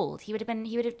cold. He would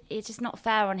have, it's just not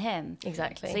fair on him.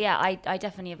 Exactly. So yeah, I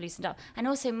definitely have loosened up. And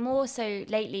also more so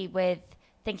lately with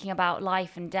thinking about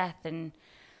life and death and,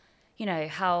 you know,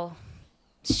 how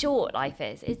short life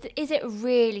is. Is it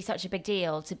really such a big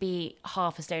deal to be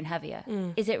half a stone heavier?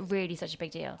 Is it really such a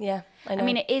big deal? Yeah, I know. I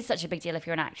mean, it is such a big deal if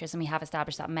you're an actress, and we have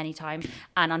established that many times.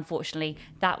 And unfortunately,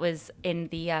 that was in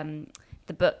the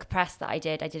book press that I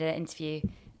did. I did an interview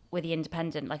with The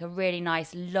Independent, like a really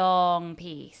nice long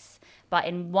piece. But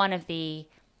in one of the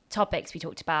topics, we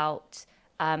talked about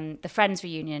the Friends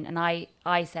reunion, and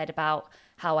I said about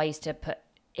how I used to put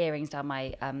earrings down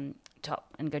my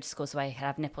top and go to school so I could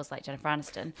have nipples like Jennifer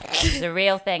Aniston. Which is a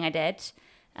real thing I did,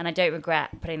 and I don't regret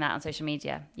putting that on social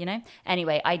media, you know?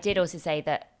 Anyway, I did also say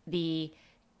that the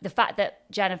fact that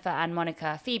Jennifer and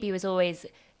Monica, Phoebe,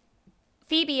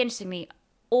 interestingly,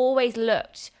 always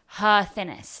looked her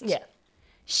thinnest. Yeah.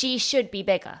 She should be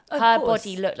bigger. Of Her course.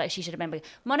 body looked like she should have been bigger.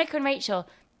 Monica and Rachel,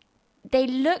 they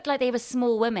looked like they were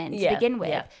small women to Yeah, begin with,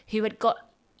 yeah. who had got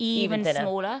even thinner.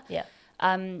 smaller. Yeah.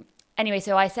 Anyway,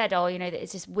 so I said, that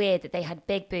it's just weird that they had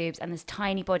big boobs and this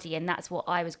tiny body, and that's what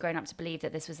I was grown up to believe,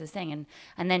 that this was this thing.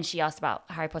 And then she asked about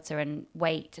Harry Potter and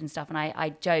weight and stuff, and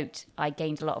I joked I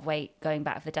gained a lot of weight going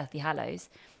back for the Deathly Hallows,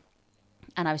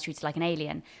 and I was treated like an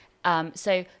alien.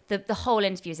 So the whole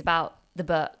interview is about the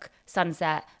book,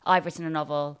 Sunset. I've written a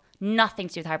novel, nothing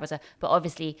to do with Harry Potter, but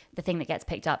obviously the thing that gets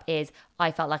picked up is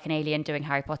I felt like an alien doing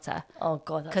Harry Potter. Oh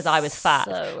God, Because I was fat.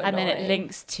 So And then it annoying.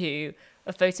 links to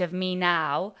a photo of me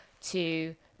now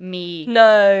to me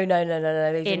No. They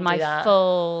didn't in my do that.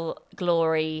 full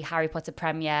glory Harry Potter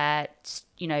premiere,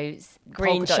 you know,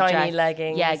 Green polka dot shiny dress.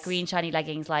 leggings. Yeah, green shiny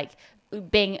leggings, like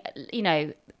being, you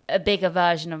know, a bigger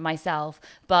version of myself,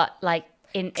 but like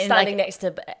in Standing like, next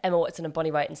to Emma Watson and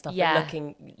Bonnie Wright and stuff, Yeah. but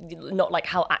looking not like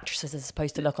how actresses are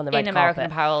supposed to look on the red in American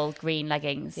carpet. Apparel, green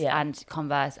leggings Yeah. and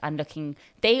Converse, and looking,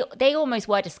 they almost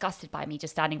were disgusted by me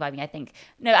just standing by me. I think,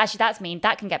 no, actually that's mean.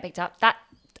 That can get picked up. That,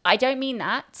 I don't mean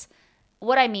that.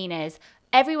 What I mean is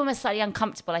everyone was slightly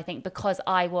uncomfortable, I think, because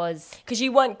I was, Because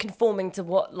you weren't conforming to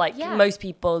what like Yeah. most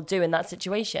people do in that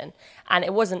situation, and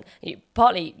it wasn't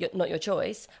partly not your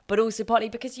choice, but also partly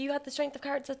because you had the strength of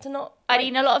character to not. I'd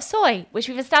eaten a lot of soy, which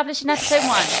we've established in episode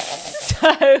 1.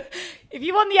 So if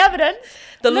you want the evidence,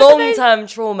 The look at those- long-term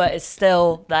trauma is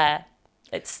still there.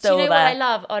 It's still Do you know there. what I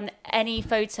love on any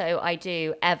photo I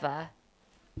do ever?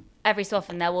 Every so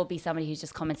often there will be somebody who's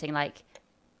just commenting like,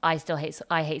 I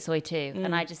hate soy too.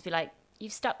 And I just be like,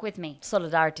 you've stuck with me.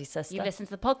 Solidarity, sister. You've listened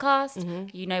to the podcast.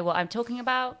 You know what I'm talking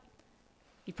about.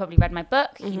 You've probably read my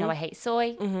book. You know I hate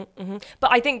soy.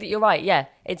 But I think that you're right. Yeah,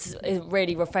 it's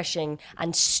really refreshing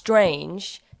and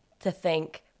strange to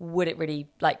think, would it really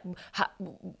like,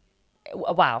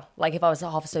 wow, like if I was a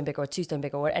half a stone bigger or 2 stone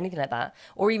bigger or anything like that,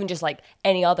 or even just like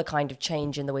any other kind of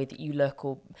change in the way that you look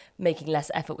or making less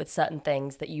effort with certain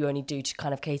things that you only do to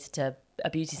kind of cater to a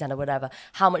beauty standard or whatever,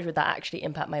 how much would that actually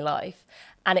impact my life?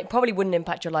 And it probably wouldn't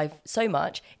impact your life so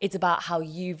much. It's about how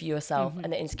you view yourself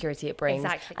and the insecurity it brings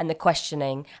Exactly. and the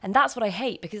questioning. And that's what I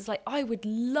hate, because it's like, I would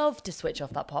love to switch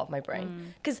off that part of my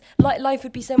brain because life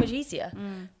would be so much easier.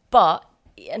 But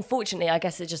unfortunately, I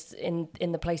guess it's just in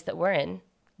the place that we're in,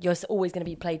 you're always going to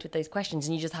be plagued with those questions,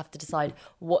 and you just have to decide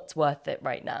what's worth it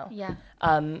right now. Yeah.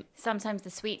 Sometimes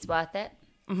the sweet's worth it.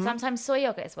 Sometimes soy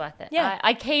yogurt is worth it. Yeah.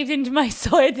 I caved into my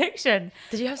soy addiction.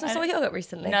 Did you have some soy yogurt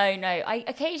recently? No. I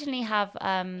occasionally have.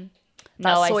 That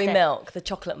No, soy I stay, milk, the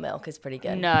chocolate milk is pretty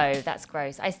good. No, that's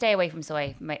gross. I stay away from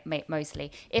soy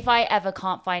mostly. If I ever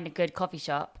can't find a good coffee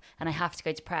shop and I have to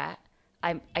go to Pret,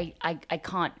 I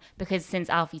can't, because since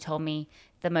Alfie told me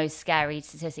the most scary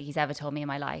statistic he's ever told me in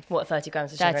my life. What, 30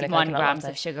 grams of sugar in a 31 coconut grams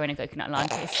latte? of sugar in a coconut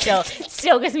latte.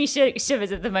 Still gives me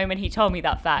shivers at the moment he told me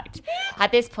that fact.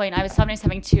 At this point, I was sometimes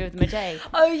having 2 of them a day.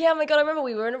 Oh yeah, my God, I remember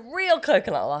we were in a real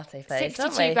coconut latte phase, weren't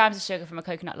 62 we? grams of sugar from a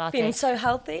coconut latte. Feeling so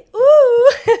healthy. Ooh!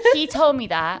 he told me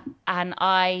that, and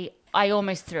I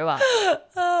almost threw up.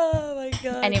 Oh my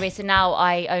God. Anyway, so now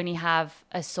I only have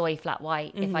a soy flat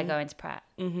white if I go into Pret.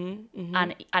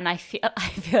 And I feel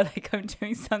like I'm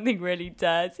doing something really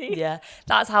dirty. Yeah,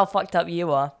 that's how fucked up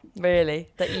you are, really.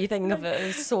 That you think of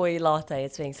a soy latte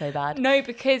as being so bad. No,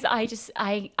 because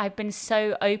I've been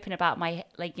so open about my,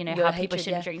 like, you know, Your how people hatred,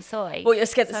 shouldn't yeah. drink soy. Well, you're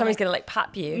scared that somebody's gonna like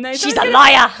pap you. No, she's a someone's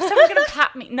liar. Someone's gonna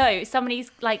pat me. No,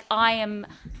 somebody's like, am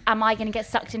I gonna get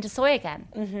sucked into soy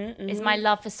again? Is my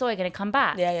love for soy gonna come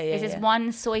back? Yeah. Is this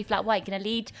one soy flat white gonna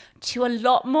lead to a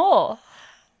lot more?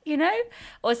 You know?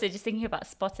 Also, just thinking about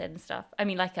Spotted and stuff. I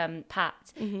mean, like Pat.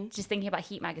 Just thinking about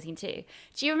Heat magazine too.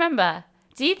 Do you remember?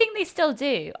 Do you think they still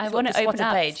do? I want to open Spotted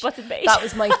up page. Spotted page. That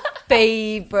was my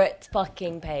favourite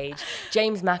fucking page.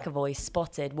 James McAvoy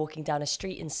spotted walking down a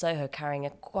street in Soho carrying a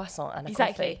croissant and a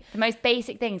coffee. The most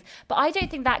basic things. But I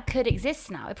don't think that could exist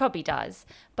now. It probably does.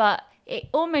 But it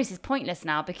almost is pointless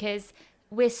now because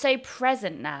we're so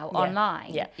present now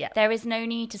online. Yeah. There is no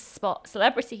need to spot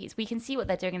celebrities. We can see what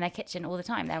they're doing in their kitchen all the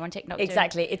time. They're on TikTok.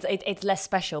 Exactly. It's less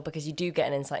special because you do get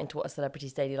an insight into what a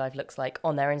celebrity's daily life looks like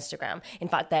on their Instagram. In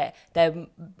fact, they're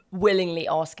willingly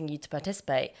asking you to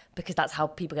participate because that's how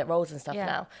people get roles and stuff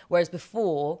now. Whereas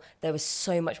before, there was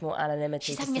so much more anonymity.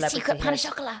 She's to having a secret celebrity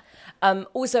pan au chocolat.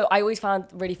 Also, I always found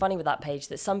really funny with that page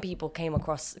that some people came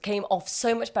off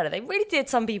so much better. They really did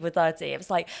some people dirty. It was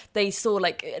like they saw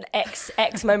like an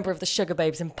ex-member of the Sugar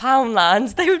Babes in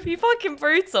Poundland. They would be fucking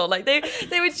brutal. Like they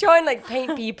would try and like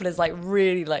paint people as like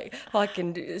really like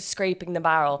fucking scraping the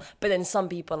barrel. But then some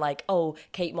people like, oh,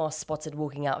 Kate Moss spotted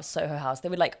walking out of Soho House. They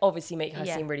would like obviously make her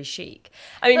seem really chic.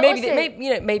 I mean,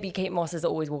 But maybe Kate Moss is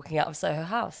always walking out of Soho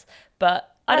House,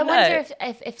 but I don't know. wonder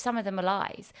if some of them are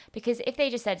lies. Because if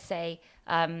they just said, say,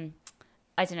 I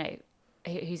don't know,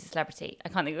 who's a celebrity? I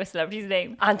can't think of a celebrity's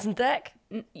name. Anton Deck.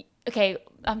 Okay,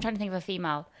 I'm trying to think of a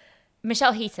female.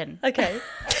 Michelle Heaton. Okay.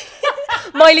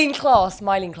 Mylene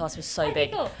Klass was so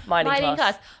big. Cool.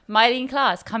 Mylene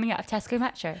Klass coming out of Tesco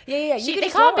Metro. Yeah. They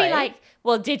can't be like,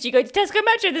 well, did you go to Tesco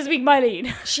Metro this week,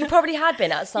 Mylene? She probably had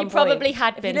been at some You point. probably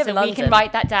had If you been, live so in we London. can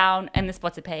write that down in the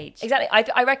Spotted page. Exactly.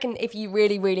 I reckon if you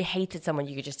really, really hated someone,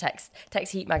 you could just text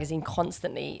Heat magazine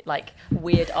constantly, like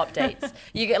weird updates.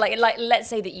 You get like let's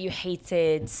say that you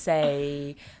hated,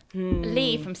 say,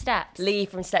 Lee from Steps. Lee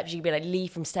from Steps. You could be like, Lee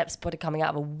from Steps spotted coming out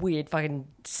of a weird fucking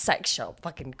sex shop,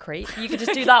 fucking creep. You could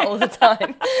just do that all the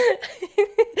time.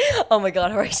 Oh my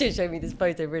God, Horatio showed me this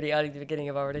photo really early at the beginning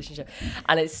of our relationship,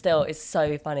 and it's so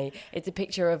funny. It's a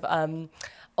picture of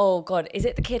oh God, is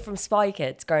it the kid from Spy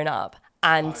Kids growing up?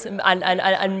 And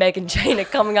Meghan Trainor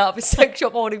coming out of a sex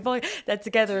shop holding boy. They're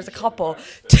together as a couple.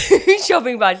 2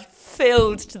 shopping bags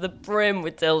filled to the brim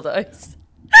with dildos.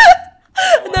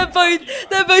 And they're both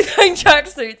wearing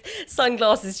tracksuits,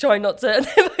 sunglasses, trying not to.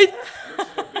 They're both,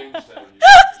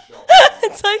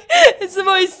 it's the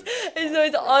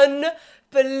most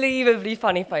unbelievably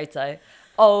funny photo.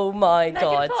 Oh my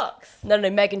God. Megan Fox? No,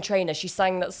 Meghan Trainor. She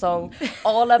sang that song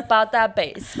all about that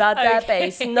bass,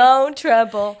 bass, no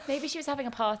treble. Maybe she was having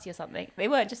a party or something. They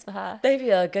weren't just for her. Maybe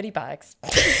goodie bags.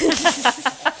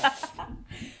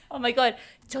 Oh my God.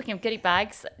 Talking of goodie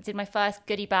bags, I did my first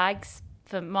goodie bags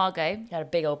for Margot. We had a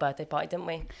big old birthday party, didn't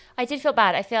we? I did feel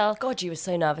bad. I feel... God, you were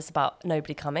so nervous about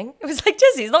nobody coming. It was like,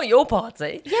 Jessie, it's not your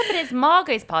party. Yeah, but it's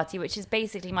Margot's party, which is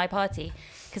basically my party.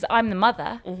 Because I'm the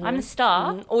mother. I'm the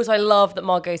star. Also, I love that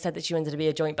Margot said that she wanted to be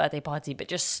a joint birthday party, but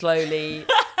just slowly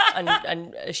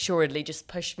and assuredly just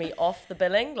pushed me off the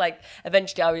billing. Like,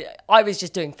 eventually, I was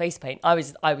just doing face paint. I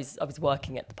was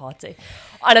working at the party,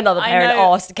 and another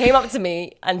parent came up to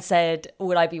me and said,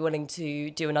 "Would I be willing to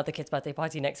do another kid's birthday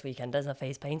party next weekend as a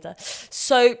face painter?"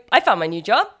 So I found my new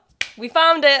job. We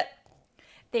found it.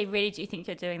 They really do think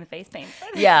you're doing the face paint.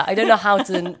 Yeah, I don't know how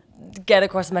to get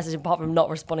across the message apart from not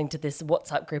responding to this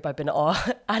WhatsApp group I've been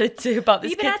added to about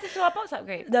this. You've been added to our WhatsApp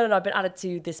group? No, I've been added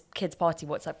to this kids' party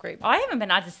WhatsApp group. I haven't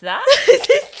been added to that.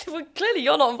 Well, clearly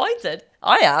you're not invited.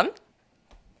 I am.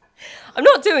 I'm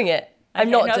not doing it. I'm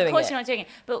not doing it. Of course you're not doing it.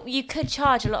 But you could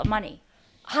charge a lot of money.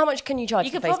 How much can you charge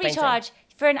You for could face probably painting? charge,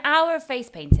 for an hour of face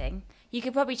painting, you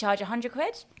could probably charge 100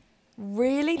 quid.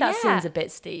 Really? That Yeah. seems a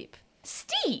bit steep.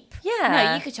 Steep? Yeah.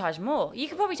 No, you could charge more. You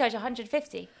could probably charge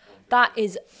 150. That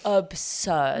is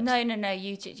absurd. No,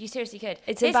 you seriously could.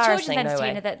 It's this embarrassing, children's no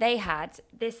entertainer way. that they had,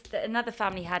 that another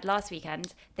family had last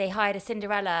weekend, they hired a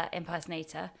Cinderella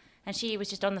impersonator, and she was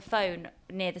just on the phone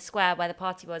near the square where the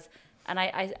party was, and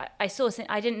I saw,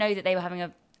 I didn't know that they were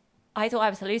having I thought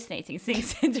I was hallucinating seeing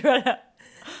Cinderella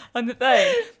on the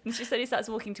phone, and she suddenly starts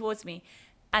walking towards me,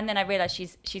 and then I realised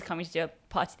she's coming to do a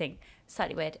party thing.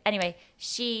 Slightly weird. Anyway,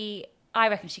 she I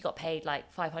reckon she got paid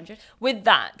like 500. With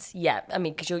that, yeah. I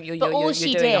mean, because you're But all you're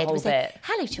she doing a did whole was bit. say,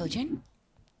 "Hello, children.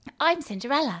 I'm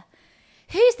Cinderella.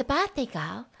 Who's the birthday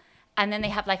girl?" And then they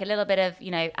have like a little bit of,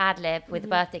 ad lib with the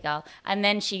birthday girl. And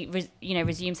then she,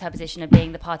 resumes her position of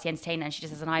being the party entertainer. And she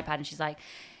just has an iPad and she's like,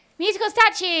 musical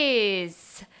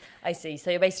statues. I see.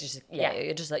 So you're basically just,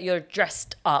 you're just like, you're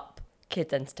dressed up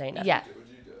kids entertainer. Yeah. Would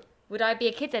you do it? Would I be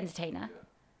a kids entertainer?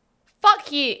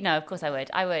 Fuck you. No, of course I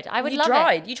would. I would You love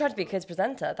tried. it. You tried to be a kids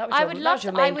presenter. That was I your, would that love was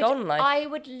your to. main goal in life. I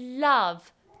would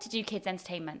love to do kids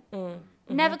entertainment.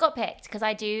 Never got picked because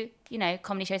I do,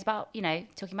 comedy shows about,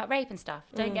 talking about rape and stuff.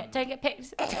 Don't get picked. Don't get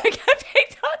picked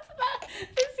onto that.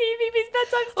 The CBB's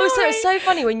bedtime story. Also, it's so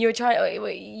funny when you were trying.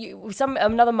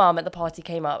 Another mum at the party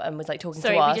came up and was like talking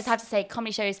Sorry, to us. we just have to say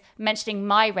comedy shows mentioning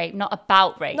my rape, not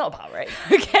about rape. Not about rape.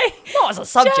 Okay. Not as a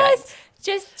subject.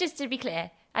 Just to be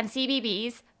clear. And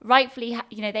CBBS, rightfully,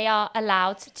 they are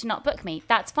allowed to not book me.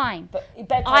 That's fine. But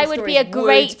bedtime I would be a stories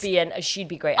great. would be she'd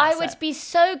be great. I asset. would be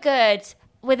so good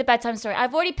with a bedtime story.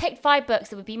 I've already picked 5 books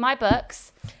that would be my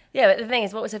books. Yeah, but the thing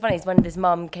is, what was so funny is when this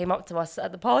mum came up to us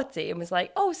at the party and was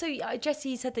like, "Oh, so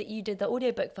Jessie said that you did the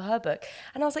audiobook for her book,"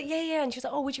 and I was like, "Yeah," and she was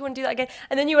like, "Oh, would you want to do that again?"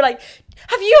 And then you were like,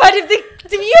 "Have you heard of the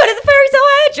Fairy Tale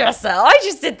Hairdresser? I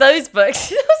just did those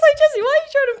books." I was like, "Jessie, why are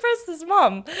you trying to impress this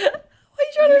mum? Why are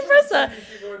you trying to impress her?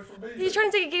 You're trying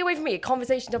to take a gig away from me, a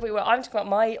conversation topic where I'm talking about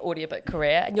my audiobook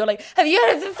career, and you're like, have you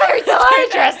heard of the Fairy Tale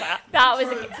Hairdresser?"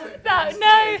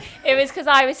 No, it was because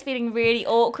I was feeling really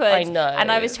awkward. I know.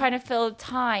 And I was trying to fill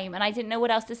time and I didn't know what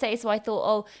else to say. So I thought,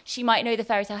 oh, she might know the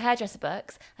Fairy Tale Hairdresser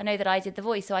books. I know that I did the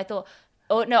voice. So I thought,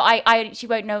 oh, no, she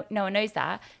won't know. No one knows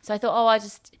that. So I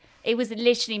thought, it was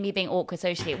literally me being awkward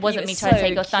socially. It wasn't me trying to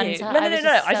take your thunder.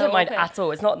 No. I don't mind at all.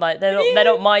 It's not like they're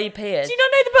not my peers. Do you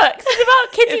not know the books? It's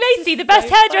about Kitty Lacey, the best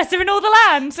hairdresser in all the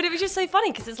land. But it was just so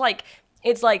funny because it's like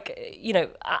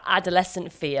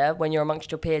adolescent fear when you're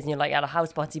amongst your peers and you're like at a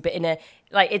house party, but in a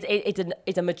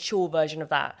it's a mature version of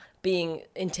that, being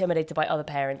intimidated by other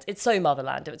parents. It's so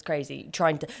motherland. It was crazy,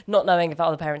 trying to not knowing if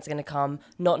other parents are going to come,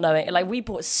 not knowing, like, we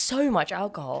bought so much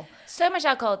alcohol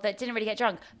that didn't really get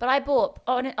drunk, but I bought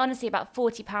honestly about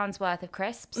 £40 worth of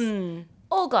crisps.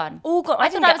 All gone. I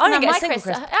didn't get a single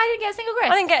crisp. I didn't get a single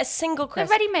crisp. I didn't get a single crisp.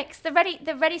 The ready mix,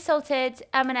 the ready salted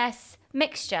M&S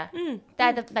mixture.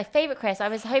 They're my favourite crisps. I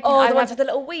was hoping. Oh, the ones with the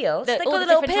little wheels. They got the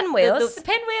little pinwheels. The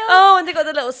pinwheels. Oh, and they got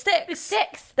the little sticks. The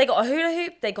sticks. They got a hula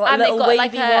hoop. They got And a little they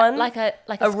got wavy one. like a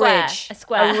a square. ridge. A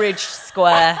square. A ridge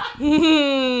square.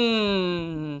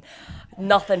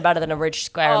 Nothing better than a ridge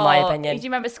square, in my opinion. Do you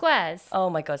remember squares? Oh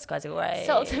my god, squares are great.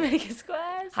 Salt and vinegar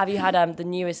squares. Have you had the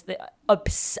newest?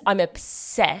 I'm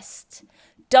obsessed.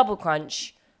 Double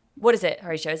Crunch. What is it,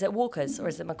 Horatio? Is it Walker's or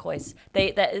is it McCoy's?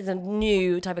 There is a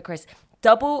new type of crisp.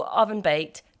 Double oven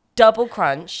baked, double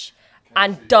crunch,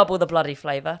 and double the bloody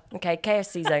flavour. Okay,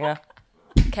 KFC Zinger.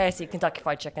 KFC Kentucky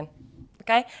Fried Chicken.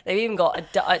 Okay, they've even got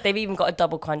a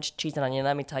double crunch cheese and onion.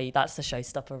 Let me tell you, that's the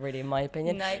showstopper, really, in my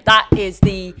opinion. No. That is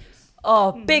the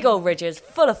big old ridges,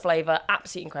 full of flavour,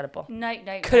 absolutely incredible.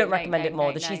 Couldn't recommend it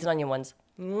more. The cheese and onion ones.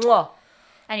 Mwah.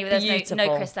 Anyway, there's no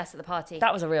Beautiful. crisp left at the party.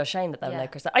 That was a real shame that there were no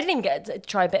crisps. I didn't even get to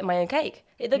try a bit of my own cake.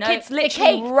 The kids the literally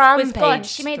cake rampaged was gone.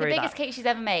 She made the through biggest that. cake she's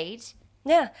ever made.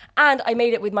 Yeah, and I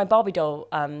made it with my Barbie doll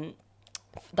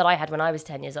that I had when I was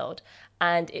 10 years old.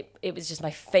 And it was just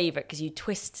my favourite because you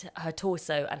twist her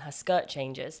torso and her skirt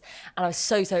changes. And I was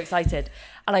so excited.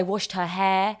 And I washed her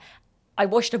hair. I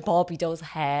washed a Barbie doll's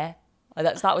hair.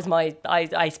 That was my...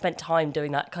 I spent time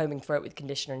doing that, combing through it with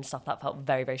conditioner and stuff. That felt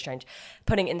very, very strange.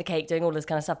 Putting it in the cake, doing all this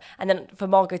kind of stuff. And then for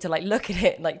Margot to look at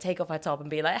it and take off her top and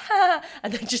be like, ha,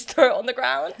 and then just throw it on the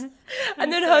ground.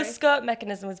 And then her skirt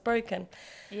mechanism was broken.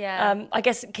 Yeah. I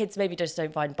guess kids maybe just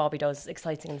don't find Barbie dolls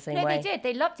exciting in the same way. No, they did.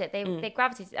 They loved it. They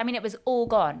gravitated. I mean, it was all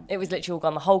gone. It was literally all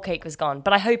gone. The whole cake was gone.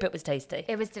 But I hope it was tasty.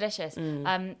 It was delicious.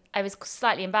 I was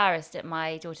slightly embarrassed at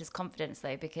my daughter's confidence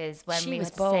though, because when we were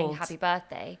to sing Happy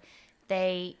Birthday,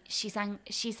 she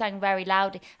sang very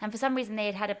loudly, and for some reason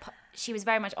she was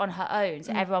very much on her own,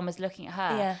 so everyone was looking at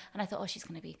her. Yeah. And I thought, she's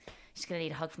gonna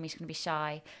need a hug from me. She's gonna be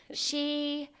shy.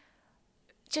 She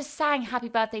just sang Happy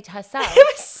Birthday to herself. It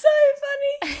was so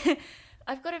funny.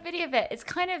 I've got a video of it. It's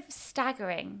kind of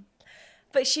staggering.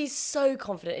 But she's so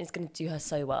confident it's going to do her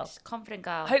so well. She's a confident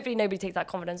girl. Hopefully nobody takes that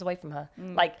confidence away from her.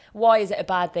 Why is it a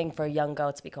bad thing for a young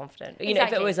girl to be confident? You know,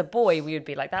 if it was a boy, we would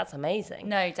be like, that's amazing.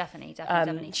 No, definitely.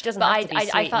 She doesn't have to be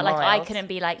sweet I felt like I mild. couldn't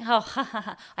be like, oh, ha, ha,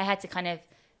 ha. I had to kind of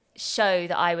show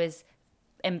that I was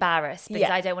embarrassed because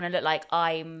I don't want to look like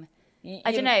I'm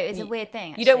I don't know. It's a weird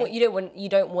thing. You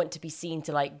don't want to be seen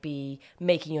to like be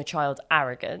making your child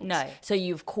arrogant. No. So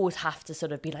you of course have to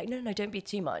sort of be like, no, don't be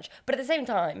too much. But at the same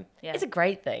time, Yeah. it's a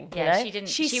great thing. Yeah, you know? she didn't.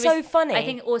 She's she so was, funny. I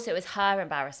think also it was her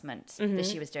embarrassment that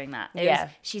she was doing that.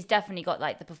 She's definitely got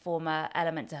like the performer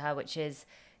element to her, which is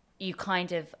you're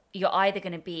either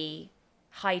going to be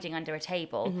hiding under a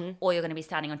table or you're going to be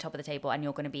standing on top of the table and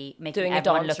you're going to be making doing a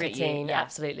everyone dance look routine. at you. Yeah.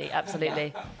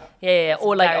 Absolutely. Yeah.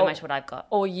 Or like very much what I've got.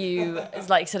 Or you, it's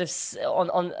like sort of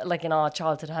on like in our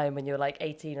childhood home when you were like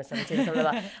 18 or 17 or something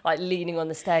like that, like leaning on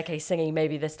the staircase singing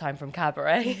Maybe This Time from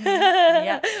Cabaret.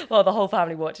 Yeah. Well, the whole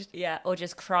family watched. Yeah, or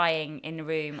just crying in the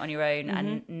room on your own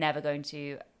and never going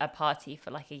to a party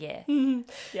for like a year.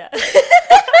 Yeah.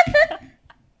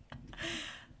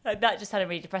 That just sounded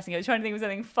really depressing. I was trying to think of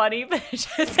something funny, but it just...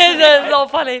 It's not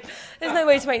funny. There's no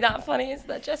way to make that funny, is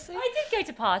there, Jessie? I did go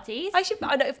to parties. I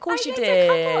know, of course you I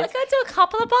did. go to a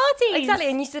couple of parties. Exactly,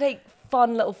 and you used to take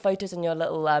fun little photos on your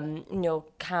little in your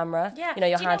camera. Yeah. You know,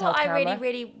 your Do you know handheld what camera. I really,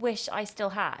 really wish I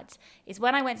still had is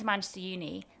when I went to Manchester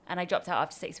Uni and I dropped out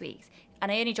after 6 weeks.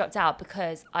 And I only dropped out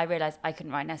because I realised I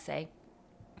couldn't write an essay.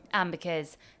 And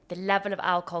because the level of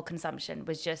alcohol consumption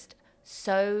was just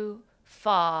so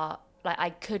far... Like,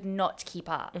 I could not keep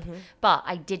up. But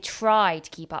I did try to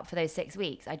keep up for those 6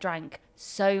 weeks. I drank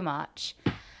so much.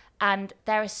 And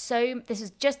there are this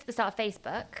was just at the start of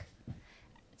Facebook.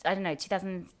 I don't know,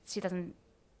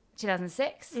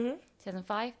 2006,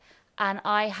 2005. And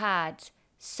I had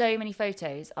so many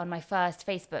photos on my first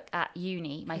Facebook at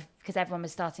uni, because everyone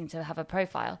was starting to have a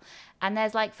profile. And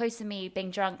there's like photos of me being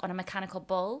drunk on a mechanical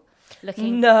bull,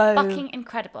 looking fucking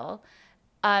incredible.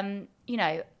 You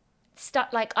know,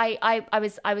 like I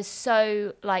was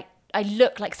so like I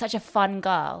look like such a fun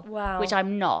girl. Wow. Which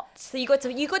I'm not. So you got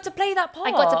to play that part.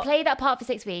 I got to play that part for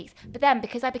 6 weeks, but then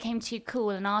because I became too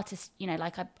cool an artist, you know,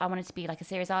 like I wanted to be like a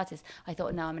serious artist, I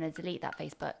thought, no, I'm going to delete that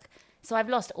Facebook. So I've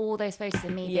lost all those photos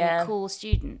of me being a cool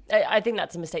student. I think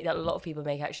that's a mistake that a lot of people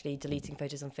make, actually, deleting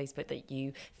photos on Facebook that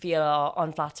you feel are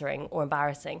unflattering or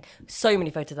embarrassing. So many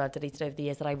photos I've deleted over the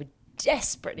years that I would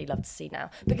desperately love to see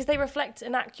now, because they reflect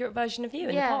an accurate version of you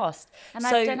in the past. And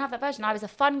I don't have that version. I was a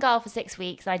fun girl for 6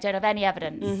 weeks and I don't have any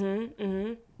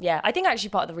evidence. Yeah, I think actually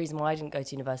part of the reason why I didn't go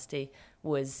to university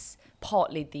was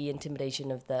partly the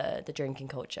intimidation of the drinking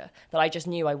culture that I just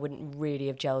knew I wouldn't really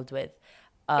have gelled with.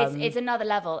 It's another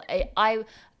level. I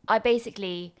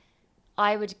basically,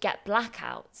 I would get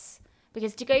blackouts,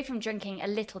 because to go from drinking a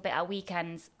little bit at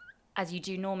weekends, as you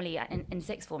do normally in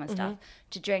sixth form and stuff,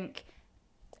 to drink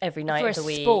every night of the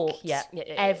week. Sport, yeah.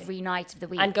 every night of the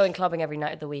week. And going clubbing every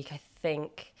night of the week, I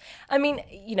think. I mean,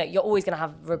 you know, you're always going to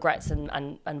have regrets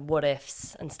and what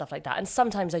ifs and stuff like that. And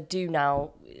sometimes I do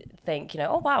now think, you know,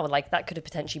 oh, wow, like that could have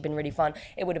potentially been really fun.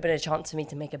 It would have been a chance for me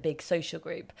to make a big social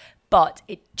group. But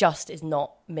it just is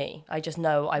not me. I just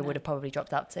know I would have probably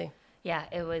dropped out too. Yeah,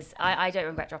 it was. I don't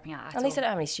regret dropping out at all. At least I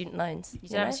don't have any student loans. You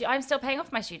don't have I'm still paying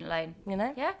off my student loan. You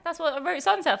know? Yeah, that's what I wrote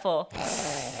Sunset for.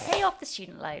 Pay off the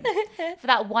student loan. For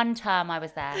that one term I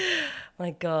was there. My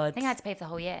God. I think I had to pay for the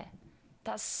whole year.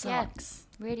 That sucks.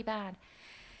 Yeah, really bad.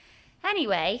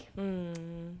 Anyway,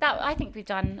 that I think we've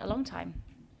done a long time.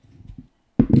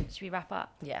 Should we wrap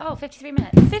up? Yeah. Oh, 53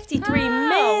 minutes. 53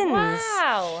 mins.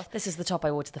 Wow. This is the top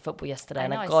I wore to the football yesterday,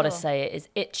 and I I've know, got to saw. say it is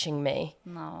itching me.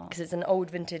 No. Because it's an old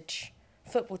vintage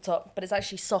football top, but it's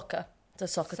actually soccer. It's a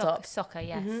soccer top. Soccer,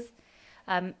 yes.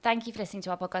 Thank you for listening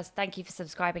to our podcast. Thank you for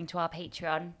subscribing to our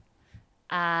Patreon.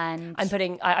 And I'm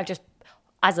putting, I've just,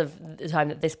 as of the time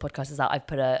that this podcast is out, I've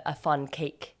put a fun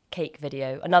cake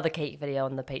video, another cake video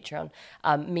on the Patreon.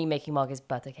 Me making Margot's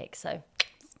birthday cake, so.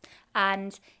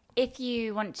 And if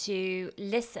you want to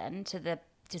listen to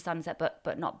Sunset Book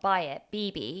but not buy it,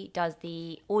 BB does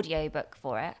the audio book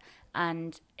for it,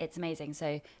 and it's amazing.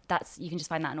 So you can just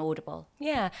find that on Audible.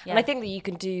 Yeah. And I think that you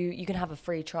can have a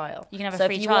free trial. You can have so a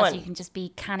free if you trial, want, so you can just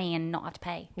be canny and not have to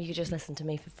pay. You could just listen to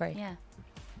me for free. Yeah.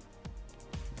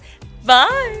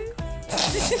 Bye.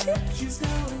 She's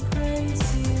going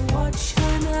crazy, watch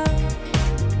her now.